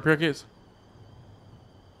 You got some repair kits?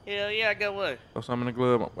 Hell yeah, I got one. Throw some in the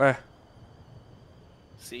glove. Ah.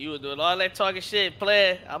 See, you was doing all that talking shit,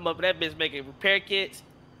 playing. I'm up in that bitch making repair kits.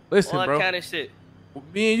 Listen, all bro. kind of shit.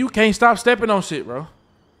 Me and you can't stop stepping on shit, bro.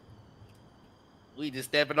 We just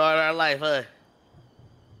stepping on our life, huh?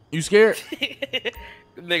 You scared?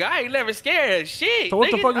 Nigga, I ain't never scared of shit. So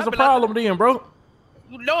what the nigga. fuck is I the been problem then, bro?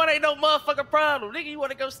 You know it ain't no motherfucking problem, nigga. You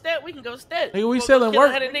wanna go step? We can go step. Nigga, we You selling wanna go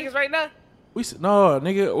work. kill 100 niggas right now? No,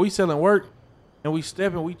 nigga, we selling work and we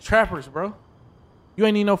stepping. We trappers, bro. You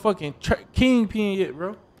ain't need no fucking kingpin yet,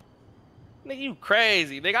 bro. Nigga, you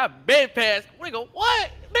crazy, nigga. I been past. Nigga,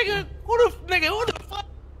 what? Nigga, who the fuck?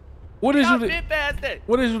 What is nigga, you? I been past that.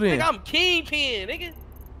 What is you then? Nigga, I'm kingpin, nigga.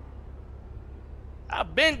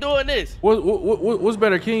 I've been doing this. What's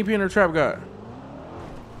better, kingpin or trap guy?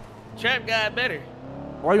 Trap guy better.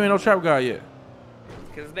 Why you ain't no trap guy yet?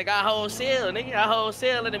 Cause nigga, I wholesale, nigga. I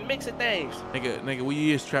wholesale and the mix of things. Nigga,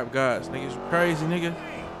 we is trap guys. Niggas crazy, nigga.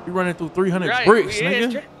 We running through 300 Right, bricks, we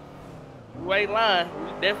nigga. You ain't lying.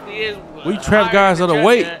 We definitely is. We trap guys of the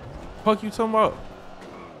weight. Guy. Fuck you talking about?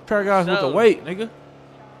 Trap guys with the So- weight, nigga.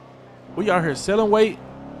 We out here selling weight.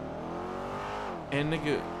 And nigga,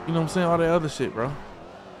 you know what I'm saying? All that other shit, bro.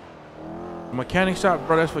 Mechanic shop,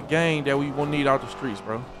 bro, that's for gang that we won't need out the streets,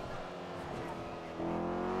 bro.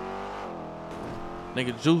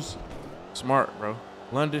 Nigga, Juice, smart, bro.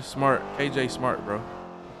 London, smart. KJ, smart, bro.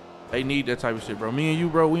 They need that type of shit, bro. Me and you,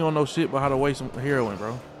 bro, we don't know shit about how to waste some heroin,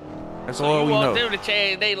 bro. That's So all you we want know. them to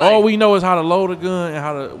change they life. All we know is how to load a gun and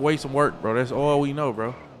how to waste some work, bro. That's all we know,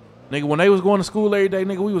 bro. Nigga, when they was going to school every day,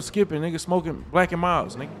 nigga, we was skipping, nigga, smoking Black and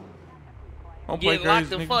Miles, nigga. Don't play Getting locked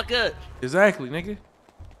crazy, the nigga. fuck up. Exactly, nigga.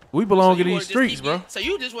 We belong So in you these wanna just streets, keep bro. So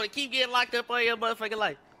you just want to keep getting locked up all your motherfucking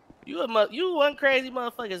life. You one crazy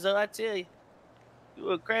motherfucker, so I tell you.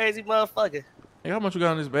 You a crazy motherfucker. Hey, how much you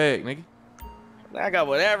got in this bag, nigga? I got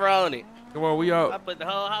whatever on it. Come on, we I out. put the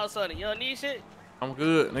whole house on it. You don't need shit? I'm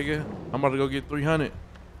good, nigga. I'm about to go get 300.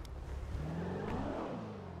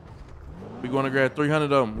 We going to grab 300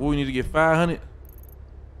 of them. We need to get 500.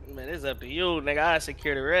 Man, it's up to you, nigga. I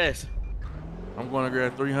secure the rest. I'm going to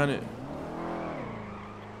grab 300.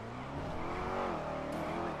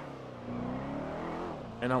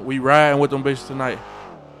 And we riding with them bitches tonight.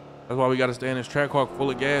 That's why we got to stay in this track hawk full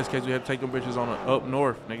of gas in case we have to take them bitches on up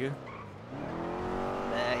north, nigga.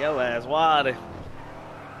 Man, your ass wilder.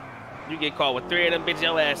 You get caught with 3 of them bitches,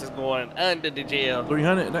 your ass is going under the jail.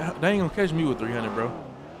 300? They ain't going to catch me with 300, bro.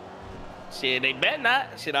 Shit, they bet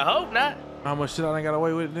not. Shit, I hope not. How much shit I done got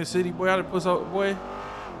away with in this city, boy? I done put up, boy.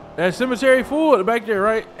 That cemetery full back there,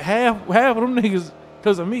 right? Half of them niggas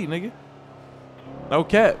because of me, nigga. No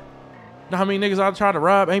cap. Know how many niggas I tried to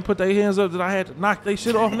rob ain't put their hands up that I had to knock they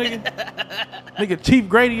shit off, nigga? Nigga, Chief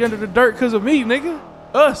Grady under the dirt because of me, nigga.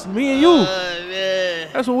 Us, me and you. Man.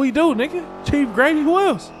 That's what we do, nigga. Chief Grady, who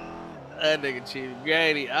else? That nigga Chief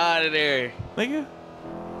Grady out of there. Nigga.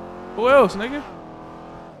 Who else, nigga?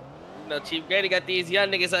 You know, Chief Grady got these young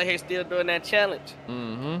niggas out here still doing that challenge.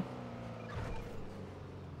 Mm-hmm.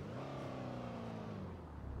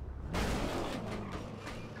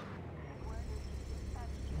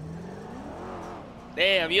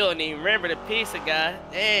 Damn, you don't even remember the pizza guy.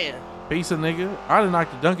 Damn. Pizza, nigga. I done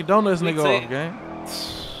knocked the Dunkin' Donuts nigga off, gang.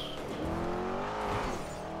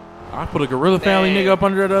 I put a Gorilla Family nigga up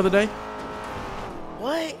under there the other day.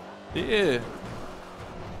 What? Yeah.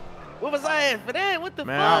 What was I at for that? What the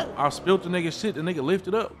Man, fuck? I spilled the nigga shit. The nigga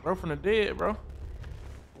lifted up, bro, from the dead, bro.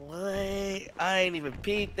 What? I ain't even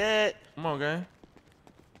peeped that. Come on, gang.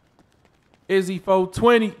 Izzy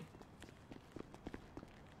 420.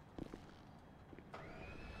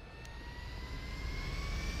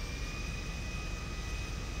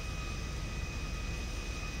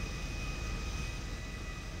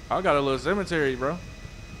 I got a little cemetery, bro.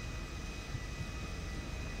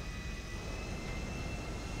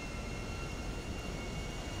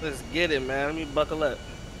 Let's get it, man. Let me buckle up.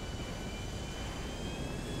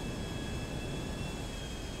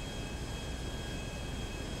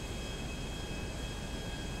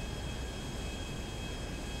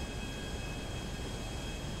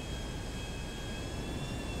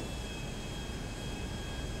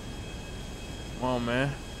 Come on,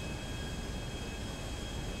 man.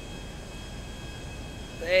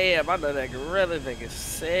 Damn, I know that gorilla nigga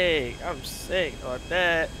sick. I'm sick on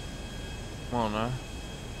that. Come on, now.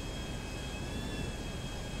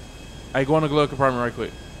 Hey, go in the glove compartment right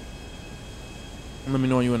quick. And let me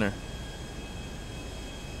know when you in there.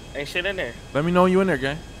 Ain't shit in there. Let me know when you in there,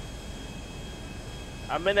 gang.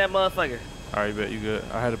 I'm in that motherfucker. All right, bet you good.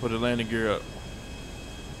 I had to put the landing gear up.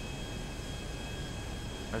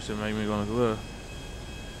 That shit make me go in the glove.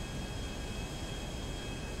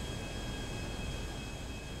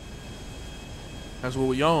 That's what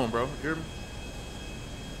we on, bro. You hear me?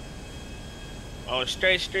 Oh,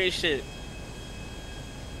 straight street shit.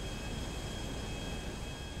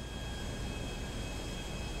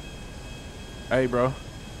 Hey, bro.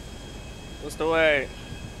 What's the word?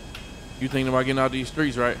 You thinking about getting out these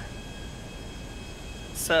streets, right?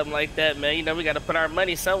 Something like that, man. You know, we gotta put our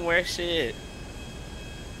money somewhere. Shit.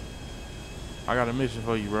 I got a mission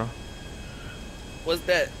for you, bro. What's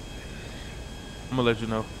that? I'm gonna let you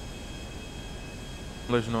know.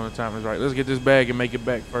 I'll let you know when the time is right. Let's get this bag and make it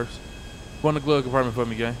back first. Go in the glove compartment for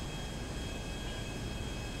me, gang.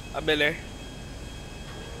 I've been there.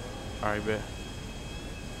 All right, bet.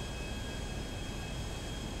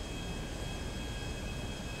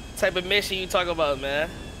 Type of mission you talk about, man?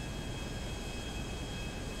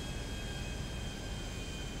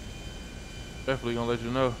 Definitely gonna let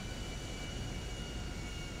you know.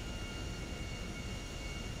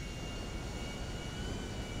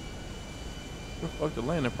 Where the fuck the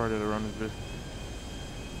landing part of around this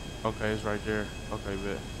bitch? Okay, it's right there. Okay,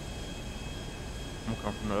 bet. I'm gonna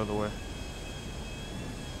come from the other way.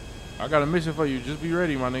 I got a mission for you. Just be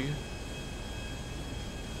ready, my nigga.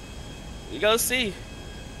 You go see.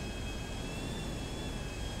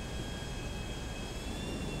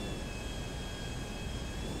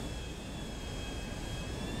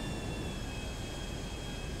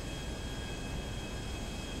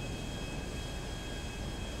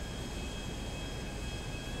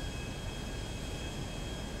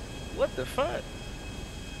 What the fuck?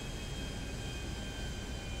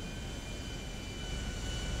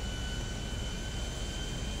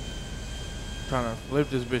 Trying to flip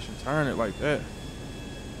this bitch and turn it like that.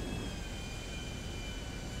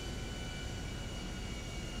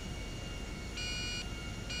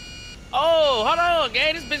 Oh, hold on,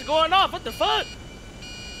 gang. This bitch going off. What the fuck?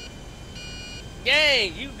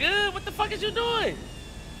 Gang, you good? What the fuck is you doing?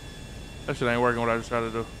 That shit ain't working what I just tried to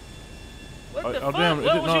do. What the fuck?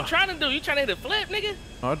 What was you trying to do? You trying to hit a flip, nigga?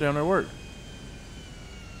 Oh, damn, that worked.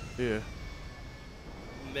 Yeah.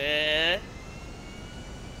 Man.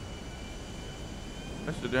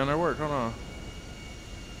 That shit down there work. Hold on.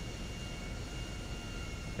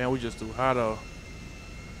 Man, we just too high though.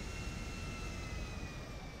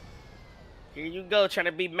 Here you go, trying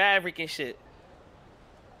to be Maverick and shit.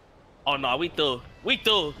 Oh no, we through. We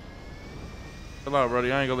through. Chill out,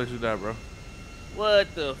 brody. I ain't gonna let you die, bro.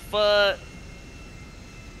 What the fuck?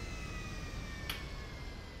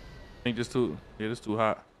 I think this too. Yeah, this too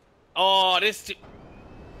hot. Oh, this too.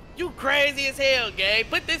 You crazy as hell, gang.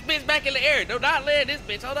 Put this bitch back in the air. Do not land this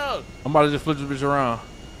bitch. Hold on. I'm about to just flip this bitch around.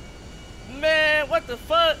 Man, what the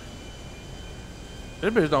fuck?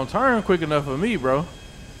 This bitch don't turn quick enough for me, bro.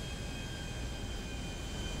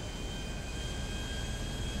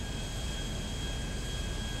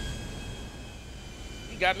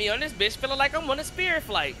 You got me on this bitch feeling like I'm on a spirit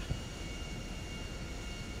flight.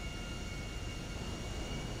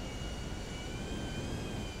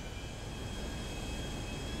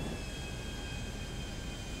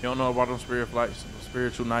 You don't know about them spirit flights, them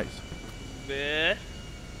spiritual nights. Man.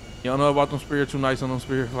 You don't know about them spiritual nights on them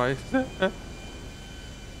spirit flights.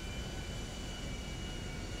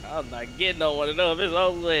 I'm not getting on one of them. It's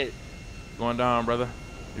over with. Going down, brother.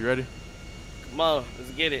 You ready? Come on, let's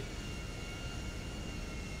get it.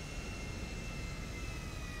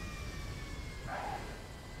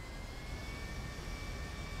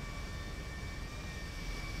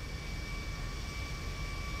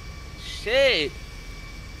 Shit.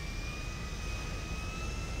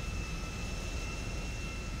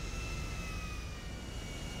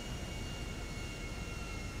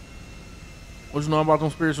 What you know about them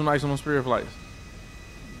spiritual nights on them spirit flights?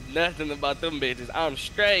 Nothing about them bitches. I'm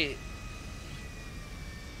straight.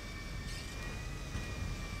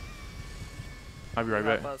 I'll be right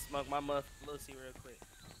back. I'm about to smoke my muff Lucy real quick.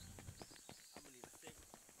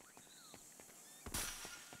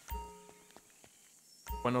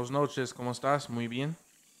 Buenos noches, ¿cómo estás? Muy bien.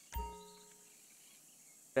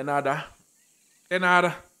 De nada. De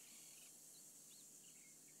nada.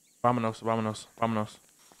 Vámonos, vámonos, vámonos.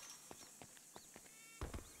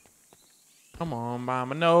 Come on,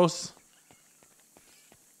 vámonos.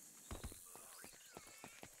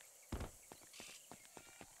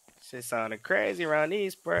 Shit sounding crazy around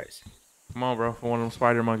these parts. Come on, bro. For one of them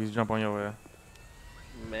spider monkeys jump on your ass.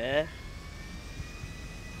 Man.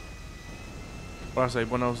 What I say?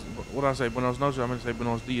 Buenos noches. I'm gonna say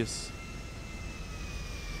buenos dias.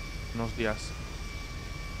 Buenos dias.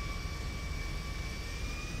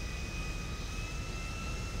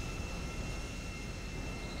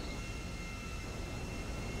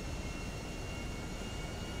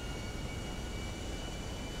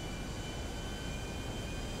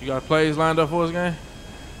 You got plays lined up for us, gang?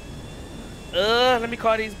 Let me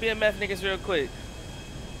call these BMF niggas real quick.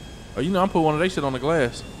 Oh, you know I'm putting one of they shit on the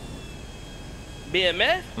glass.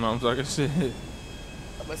 BMF? No, I'm talking shit.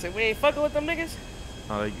 I'm gonna say we ain't fucking with them niggas.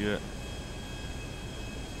 Oh, they good.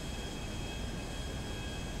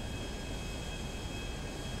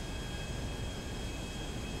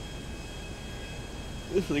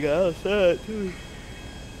 This nigga outside too.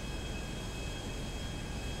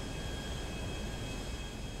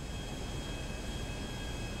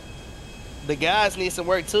 The guys need some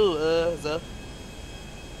work too, Zo.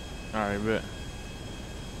 Alright, bet.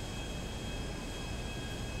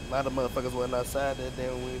 A lot of motherfuckers wasn't outside that day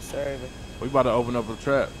when we was serving. We about to open up a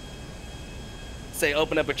trap. Say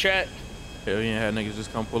open up a trap? Hell yeah, had niggas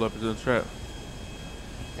just come pull up into the trap.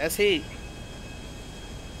 That's heat.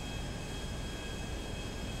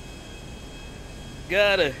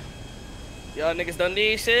 Gutter. Y'all niggas don't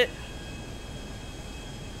need shit?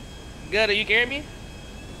 Gutter, you can hear me?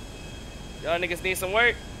 Y'all niggas need some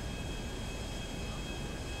work?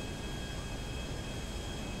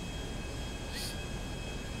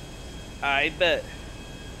 I bet.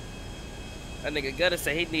 That nigga Gutter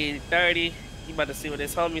said he need 30. He about to see what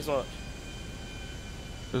his homies want.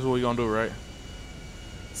 This is what we gonna do, right?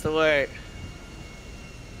 What's the word?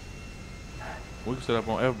 We can set up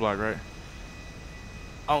on F block, right?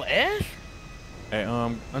 On F? Hey,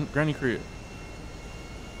 Granny crib.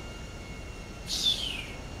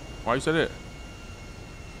 Why you say that?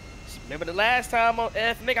 Remember the last time on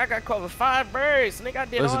F, nigga, I got caught with 5 birds. Nigga, I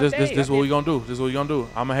did Listen, all day. this is what we gonna do. This is what we gonna do.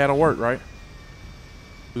 I'ma head to work, right?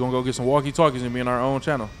 We gonna go get some walkie-talkies and be in our own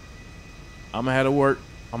channel. I'ma head to work.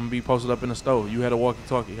 I'm gonna be posted up in the store. You had a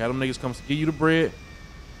walkie-talkie. Had them niggas come give you the bread,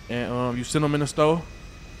 and you send them in the store,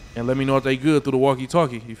 and let me know if they good through the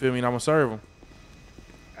walkie-talkie. You feel me? And I'ma serve them.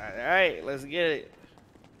 All right, let's get it.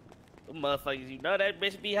 Them motherfuckers, you know that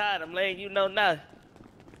bitch be hot. I'm letting you know now.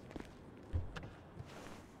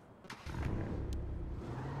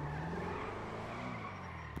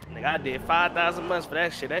 Nigga, I did 5,000 months for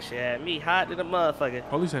that shit. That shit had me hot to the motherfucker.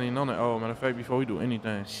 Police ain't even on that. Oh, matter of fact, before we do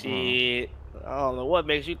anything. Shit. I don't know what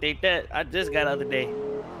makes you think that. I just got the other day.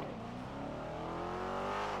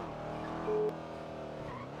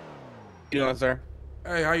 You doing, sir?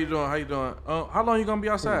 Hey, how you doing? How you doing? How long you gonna be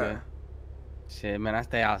outside? Shit, man, I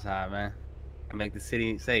stay outside, man. I make the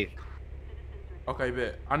city safe. Okay,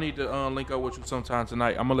 bet. I need to link up with you sometime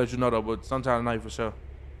tonight. I'm gonna let you know though, but sometime tonight for sure.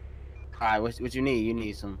 All right, what you need? You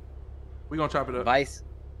need some. We gonna chop it up. Advice?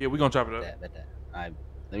 Yeah, we gonna chop it up. Bet. All right,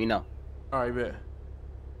 let me know. All right, bet.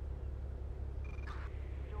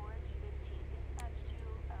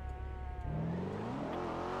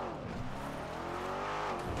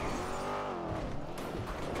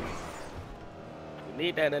 We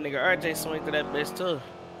need that nigga RJ swing to that bitch too.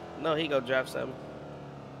 No, he go drop something.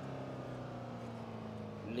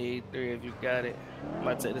 Need 3 if you got it. I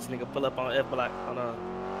might tell this nigga pull up on F block. Hold on.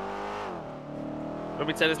 Let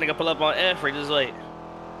me tell this nigga pull up on F or just wait.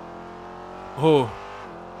 Who?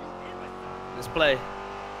 Just play.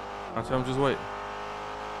 I tell him just wait.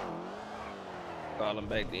 Call him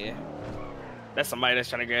back then. That's somebody that's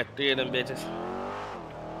trying to grab 3 of them bitches.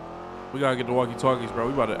 We gotta get the walkie-talkies, bro.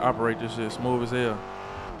 We about to operate this shit smooth as hell.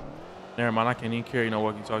 Never mind, I can't even carry no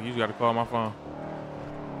walkie-talkie. You just gotta call my phone.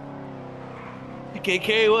 You can't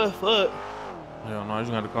carry what? Fuck. Hell no, you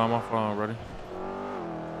just gotta call my phone, buddy.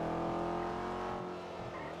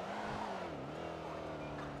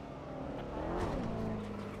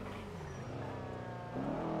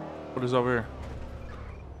 What is over here?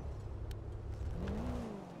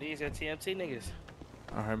 These are TMT niggas.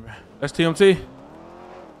 All right, man. That's TMT.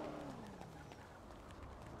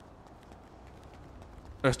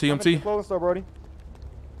 That's TMT. Clothing store, Brody.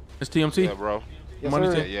 It's TMT. Yeah, bro. Yes, Money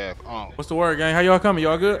sir. yeah. What's the word, gang? How y'all coming?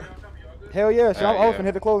 Y'all good? Hell yeah, so I'm open.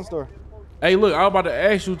 Hit the clothing store. Hey, look, I was about to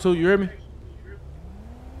ask you too. You hear me?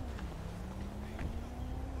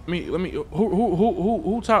 Let me.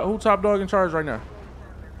 Who top dog in charge right now?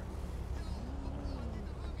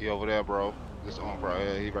 He over there, bro. This on, bro.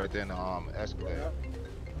 Yeah, he right there in the Escalade.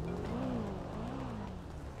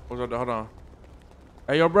 What's up? Hold on.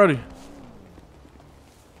 Hey, yo, Brody.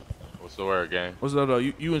 What's the word, gang? What's up, though?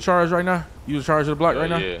 You in charge right now? You in charge of the block right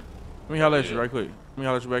now? Yeah. Let me holler at you right quick. Let me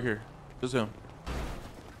holler at you back here. Just him.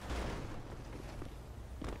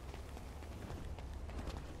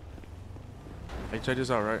 Hey, check this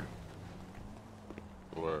out, right?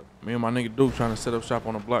 Word. Me and my nigga Duke trying to set up shop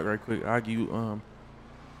on the block right quick. I'll give you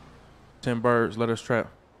 10 birds, let us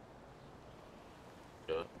trap.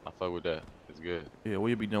 Yeah, I fuck with that. It's good. Yeah,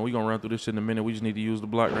 we'll be done. We gonna run through this shit in a minute. We just need to use the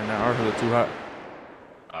block right now. Our hood too hot.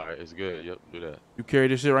 All right, it's good. Yep, do that. You carry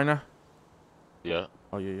this shit right now? Yeah.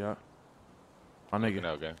 Oh yeah, yeah. My nigga.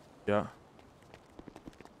 Out, gang. Yeah.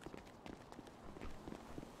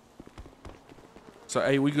 So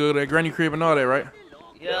hey, we good at Granny crib and all that, right?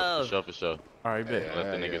 Yeah. For sure. All right, bet.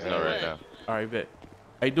 Let the niggas know right now. All right, bet.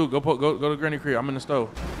 Hey, dude, go to Granny crib. I'm in the stove.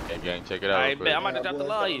 Hey, gang, check it out. All right, bet. I'm about to drop the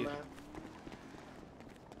law you.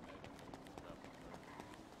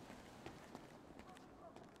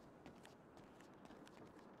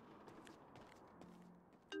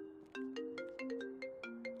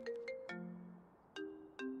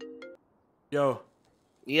 Yo.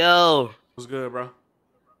 Yo. What's good, bro?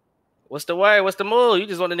 What's the word? What's the move? You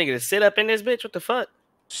just want a nigga to sit up in this bitch? What the fuck?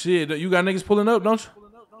 Shit, you got niggas pulling up, don't you?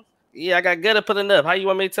 Yeah, I got good at pulling up. How you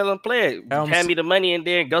want me to tell them play it? Hand me the money and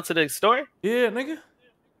then go to the store? Yeah, nigga.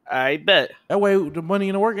 I bet. That way the money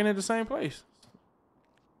and the work ain't at the same place.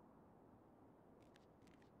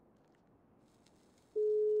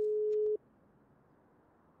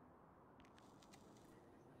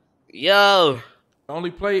 Yo. The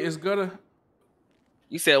only play is gutter.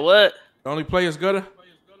 You said what? The only play is gutter?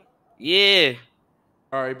 Yeah.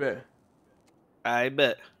 All right, bet. I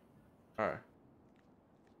bet. All right.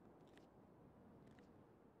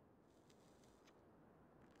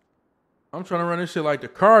 I'm trying to run this shit like the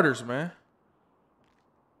Carters, man.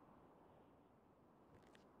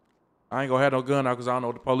 I ain't gonna have no gun out because I don't know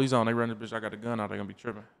what the police on. They run this bitch. I got the gun out. They gonna be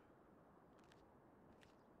tripping.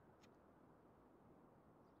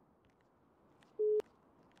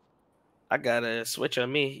 I got a switch on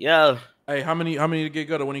me. Yo. Hey, how many to get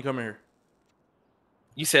gutter when he come in here?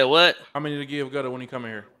 You said what? How many to give gutter when he come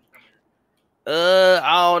in here?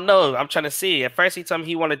 I don't know. I'm trying to see. At first he told me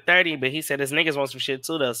he wanted 30, but he said his niggas want some shit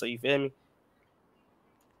too though. So you feel me?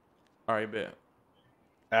 All right, bet.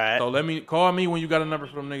 All right. So call me when you got a number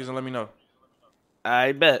for them niggas and let me know.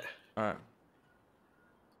 I bet. All right.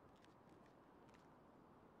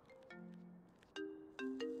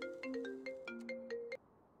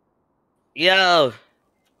 Yo.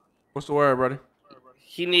 What's the word, buddy?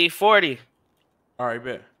 He need 40. All right,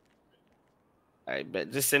 bet. All right,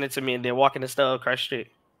 bet. Just send it to me and then walk in the store across the street.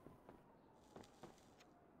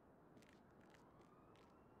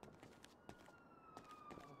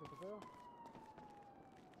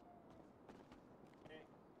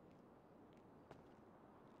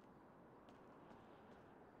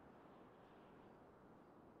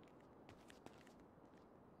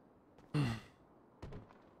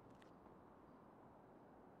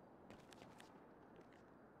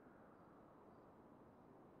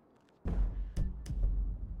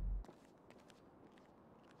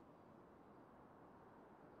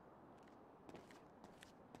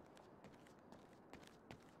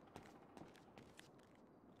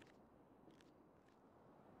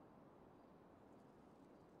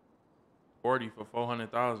 $40 for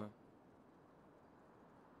 400,000.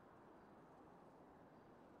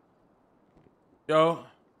 Yo.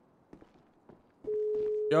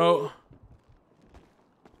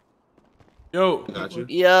 Got you.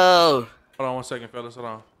 Yo. Hold on 1 second, fellas. Hold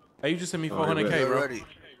on. Hey, you just sent me 400K, bro.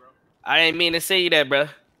 I ain't mean to say you that, bro.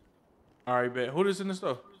 All right, bet. Who this in the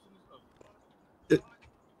store?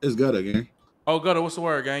 It's Gutter, gang. Oh, Gutter, what's the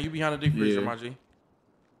word, gang? You behind the deep freezer, my G.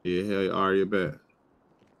 Yeah, hell yeah. All right, you bet.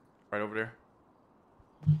 Right over there.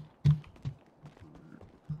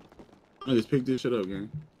 I just pick this shit up, gang.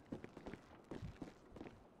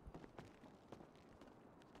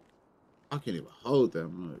 I can't even hold that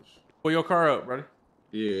much. Pull your car up, brother.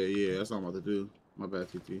 Yeah, that's what I'm about to do. My bad,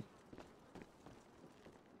 TT.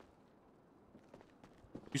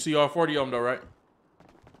 You see all 40 of them, though, right?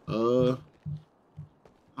 I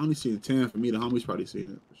only seen 10 for me. The homies probably seen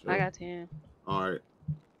it. For sure. I got 10. All right.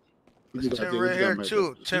 10 right here,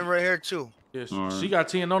 too. 10 right here, too. Yeah, All she got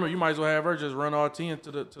 10 on her. You might as well have her just run all 10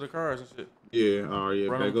 to the cars and shit. Yeah, all right,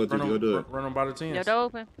 yeah. Go do it. Run them by the 10s. Your door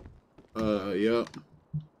open? Yep.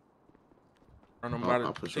 Run them by the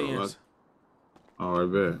 10s. All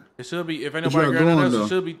right, bet. It should be, if ain't nobody grabbing else, it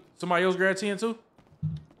should be somebody else grab 10 too.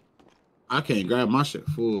 I can't grab my shit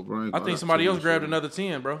full, bro. I think somebody else grabbed another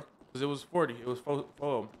 10, bro. Because it was 40. It was 4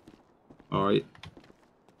 of them. All right.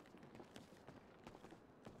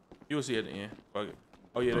 You will see at the end. Fuck it.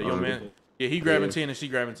 Oh, yeah, your man. Yeah, he grabbing 10 and she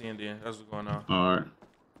grabbing 10 then. That's what's going on. All right.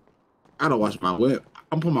 I don't watch my whip.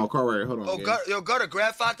 I'm putting my car right here. Hold on. Oh, Gutter,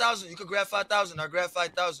 grab 5,000. You could grab 5,000. I grab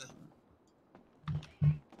 5,000.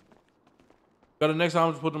 Got the next time,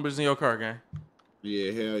 I'm just put them bitches in your car, gang.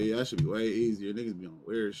 Yeah, hell yeah. That should be way easier. Niggas be on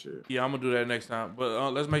weird shit. Yeah, I'm going to do that next time.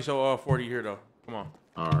 But let's make sure all 40 here, though. Come on.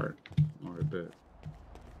 All right. All right, bet.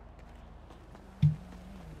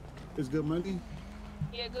 It's good money?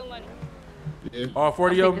 Yeah, good money. Yeah. All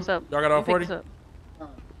 40 of them? Y'all got all 40?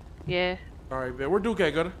 Yeah. All right, bet. Where Duke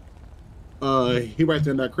at, Gutter? He right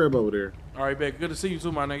there in that crib over there. All right, bet. Good to see you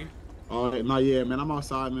too, my nigga. All right, not yet, man. I'm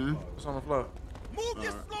outside, man. What's on the floor? Move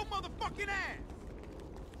your slow motherfucking ass.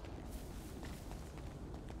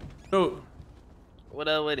 Dude. What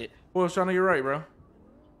up with it? Who else trying to get right, bro?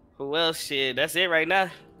 Who else? Shit, that's it right now.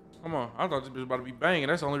 Come on. I thought this bitch was about to be banging.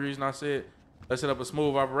 That's the only reason I said let's set up a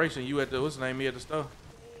smooth operation. You at the, what's the name? Me at the store.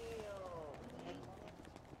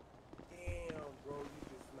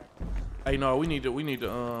 Hey, no, we need to, we need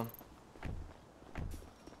to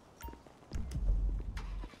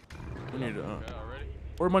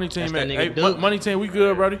Where Money Team That's at? that Hey, nigga Duke. Money Team, we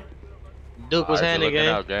good, buddy? Duke was Alright, handing looking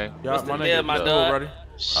game. out, gang. Yeah, What's my the deal, nigga, my cool, dog? buddy.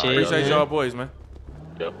 Shit, Appreciate man. y'all boys, man.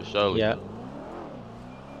 Yeah, for sure. Yeah.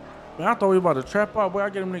 Man, I thought we about to trap out, boy.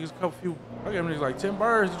 I get them niggas I get them niggas like 10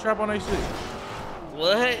 birds to trap on they shit.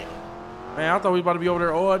 What? Man, I thought we about to be over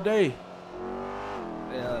there all day.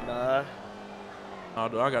 Yeah, nah. Oh,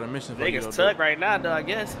 dude, I got a mission for you. Niggas tuck right now, though, I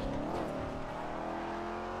guess.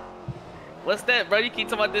 What's that, bro? You keep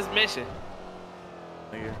talking about this mission.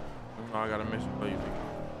 Nigga, no, I got a mission for you, nigga.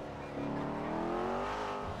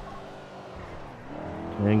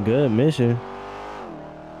 Man, good mission.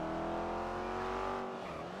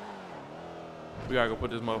 We gotta go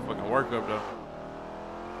put this motherfucking work up, though.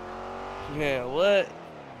 Yeah, what?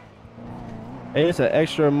 Hey, it's an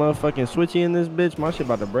extra motherfucking switchy in this bitch. My shit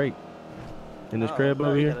about to break. In this crib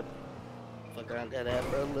over here. Fuck around that,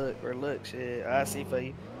 bro. Look, shit. I see for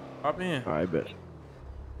you. Pop in. All right, bet.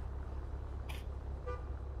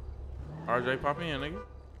 RJ, pop in, nigga.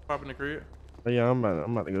 Pop in the crib. Oh, yeah, I'm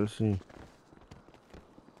about to go see.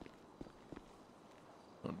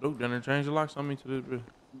 Duke done changed the locks on me to this bitch.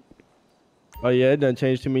 Oh, yeah, it done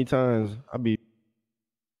changed too many times. I be.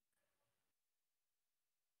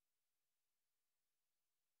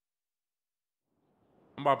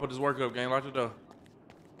 I'm about to put this work up, gang. Lock the door.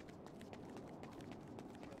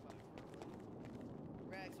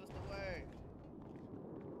 Rex, what's the word?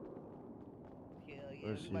 Hell yeah,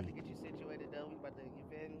 Let's we about to get you situated, though. We about to, you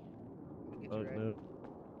feel me? We get you Oh, ready. no.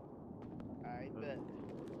 Alright, bet.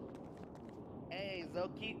 Hey, Zo,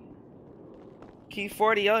 keep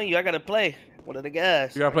 40 on you. I gotta play. One of the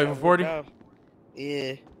guys. You gotta play for 40?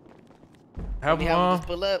 Yeah. Have him him just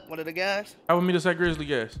pull up. One of the guys. Have him meet us at Grizzly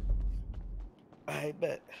Gas. I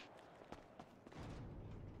bet.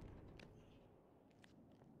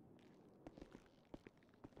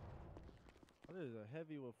 What is a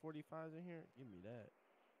heavy with 45s in here? Give me that.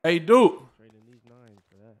 Hey, Duke. Trading these 9s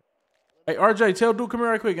for that. Hey, RJ, tell Duke, come here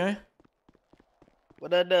right quick, gang.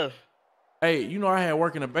 What I do? Hey, you know I had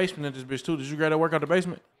work in the basement in this bitch, too. Did you grab that work out the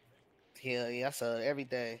basement? Hell yeah, I saw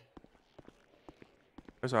everything.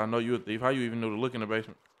 That's how I know you a thief. How you even know to look in the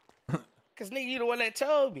basement? Cause nigga, you the one that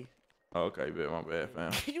told me. Oh, okay, bet. My bad,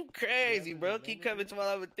 fam. You crazy, bro. Keep coming to my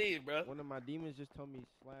other thief, bro. One of my demons just told me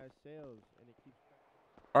slash sales, and it keeps.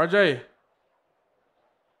 RJ.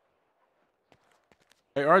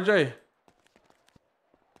 Hey, RJ.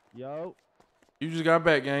 Yo. You just got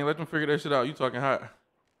back, gang. Let them figure that shit out. You talking hot.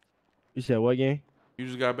 You said what, gang? You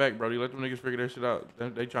just got back, Brody. Let them niggas figure that shit out.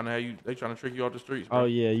 They trying to have you. They trying to trick you off the streets, bro. Oh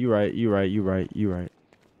yeah, you right.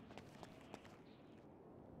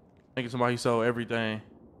 Thinking somebody sold everything.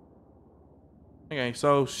 Nigga ain't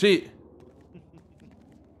sold shit.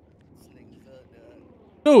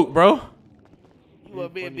 Dude, bro. You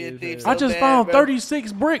want me to be a thief so I just bad, found bro.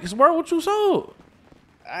 36 bricks. Where what you sold?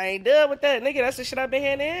 I ain't done with that, nigga. That's the shit I've been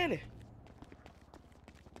handing.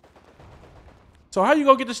 So how you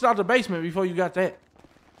gonna get this shit out the basement before you got that?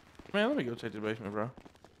 Man, let me go check the basement, bro.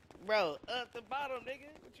 Bro, up the bottom, nigga.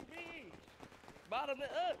 What you mean? Bottom to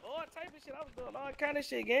up. All type of shit. I was doing all kind of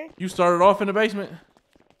shit, gang. You started off in the basement?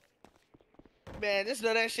 Man, just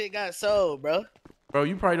know that shit got sold, bro. Bro,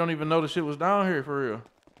 you probably don't even know the shit was down here for real.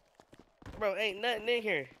 Bro, ain't nothing in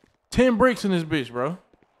here. 10 bricks in this bitch, bro.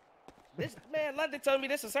 This man, London told me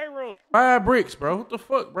this is her room. 5 bricks, bro. What the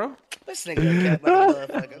fuck, bro? This nigga cat like a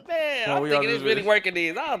motherfucker. Man, Oh, I'm we thinking all this just really bitch. working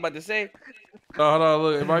these. I was about to say. Oh, hold on,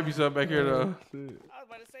 look. It might be something back here, though. I was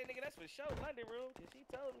about to say, nigga, that's for sure. London room. Cause she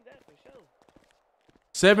told me that for sure.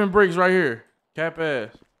 7 bricks right here. Cap ass.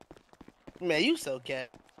 Man, you so cat.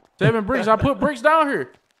 7 bricks. I put bricks down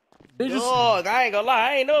here. They just, Dog, I ain't gonna lie.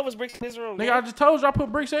 I ain't know it was bricks in this room. nigga, man. I just told you I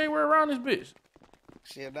put bricks everywhere around this bitch.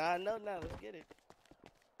 Shit, nah, I know now. Let's get it.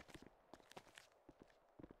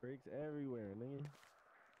 Bricks everywhere, nigga.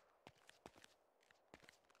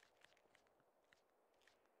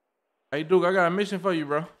 Hey, Duke, I got a mission for you,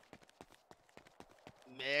 bro.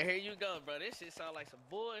 Man, here you go, bro. This shit sound like some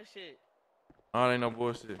bullshit. Oh, it ain't no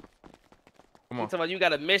bullshit. Come You on. talking about you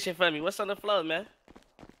got a mission for me. What's on the floor, man?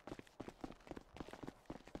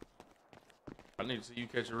 I need to see you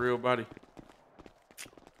catch a real body.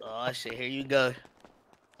 Oh, shit. Here you go.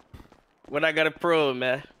 What I gotta prove,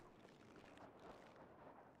 man?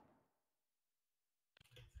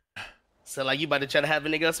 So, like, you about to try to have a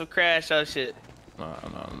nigga on some crash or shit? Nah.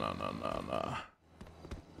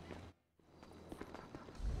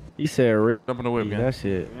 He said, Jump in the whip, yeah, man. that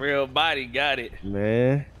shit. Real body got it.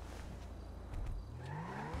 Man.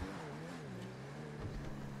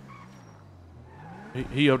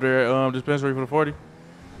 He up there at dispensary for the 40?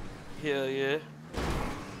 Hell yeah.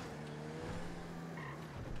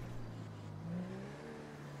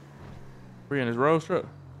 We in this Rose truck.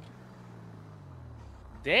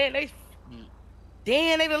 Damn, they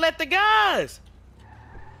done left the guys.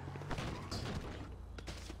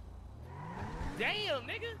 Damn,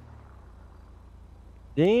 nigga.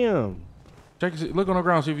 Damn. Check. Look on the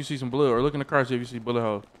ground, see if you see some blood, or look in the car, see if you see bullet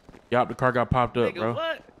holes. Yup, the car got popped up, Nigga, bro.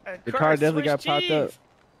 what? The car definitely got popped up.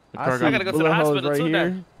 The car I gotta go to the hospital right too here.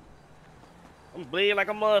 now. I'm bleeding like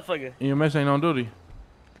a motherfucker. EMS ain't on duty.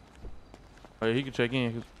 Oh, yeah, he can check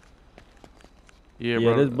in. Yeah,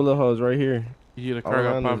 bro. There's bullet holes right here. Yeah, the car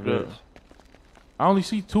got popped up. I only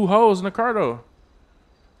see 2 holes in the car though.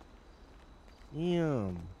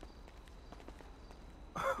 Damn.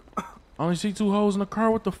 I only see 2 holes in the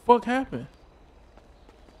car. What the fuck happened?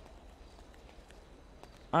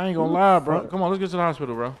 I ain't gonna lie, bro. Come on, let's get to the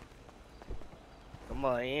hospital, bro. Come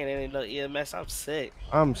on, ain't no EMS. I'm sick.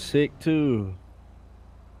 I'm sick too.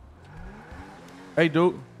 Hey,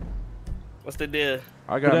 dude. What's the deal?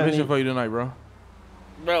 I got a mission for you tonight, bro.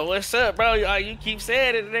 Bro, what's up, bro? You keep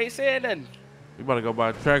saying it and they ain't saying nothing. We about to go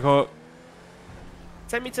by Trackhawk.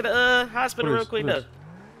 Take me to the hospital real quick, though.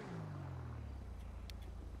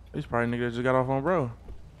 This probably nigga that just got off on bro.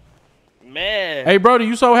 Man. Hey, Brody,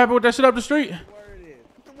 you so happy with that shit up the street?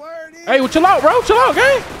 Hey, well, chill out, bro. Chill out,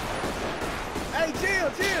 gang. Hey,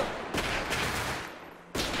 chill.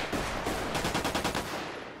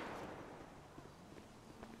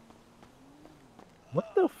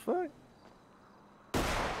 What the fuck?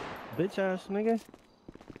 Bitch ass nigga.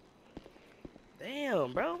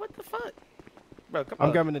 Damn, bro. What the fuck? Bro, come on.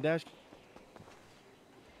 I'm grabbing the dash.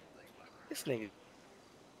 This nigga.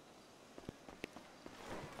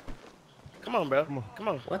 Come on, bro. Come on.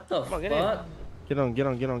 What the Come on, fuck? Get on.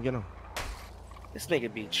 This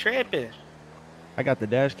nigga be tripping. I got the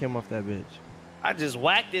dash cam off that bitch. I just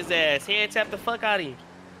whacked his ass. Head tap the fuck out of him.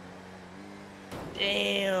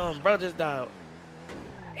 Damn, bro just died.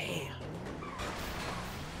 Damn.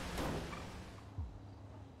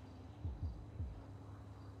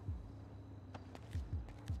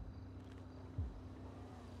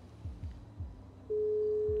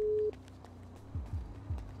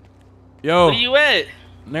 Yo. Where you at?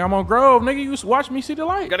 Nigga, I'm on Grove. Nigga, you watch me see the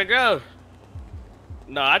light. Gotta go.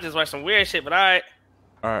 No, I just watched some weird shit, but alright.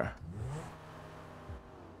 Alright.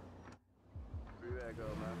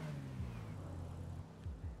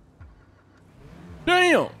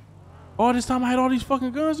 Damn. All this time I had all these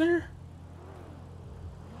fucking guns in here?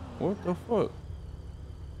 What the fuck?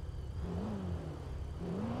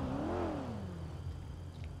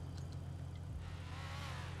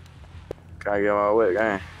 Can I get my whip,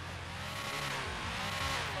 gang?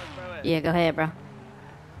 Yeah, go ahead, bro.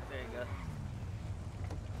 There you go.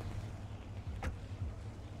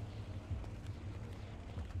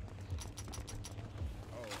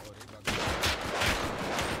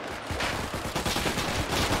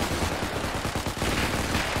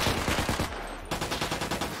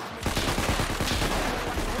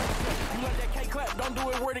 Don't do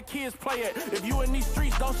it where the kids play at. If you in these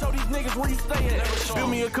streets, don't show these niggas where you stay at. Build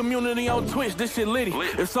me a community on Twitch, this shit litty.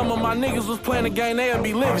 If some of my niggas was playing the game, they'd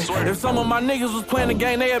be living. If some of my niggas was playing the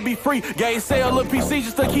game, they'd be free. Gay sell a PC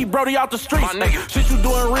just to keep Brody out the streets. Shit you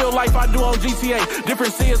do in real life, I do on GTA.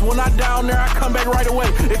 Difference is when I down there, I come back right away.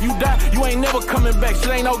 If you die, you ain't never coming back. Shit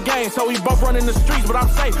ain't no game, so we both running the streets, but I'm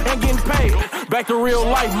safe and getting paid. Back to real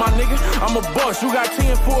life, my nigga. I'm a boss. You got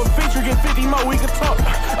 10 for a feature, get 50 more, we can talk.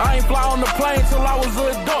 I ain't fly on the plane till I was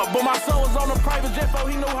an adult, but my son was on a private jet, so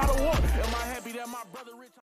he knew how to walk.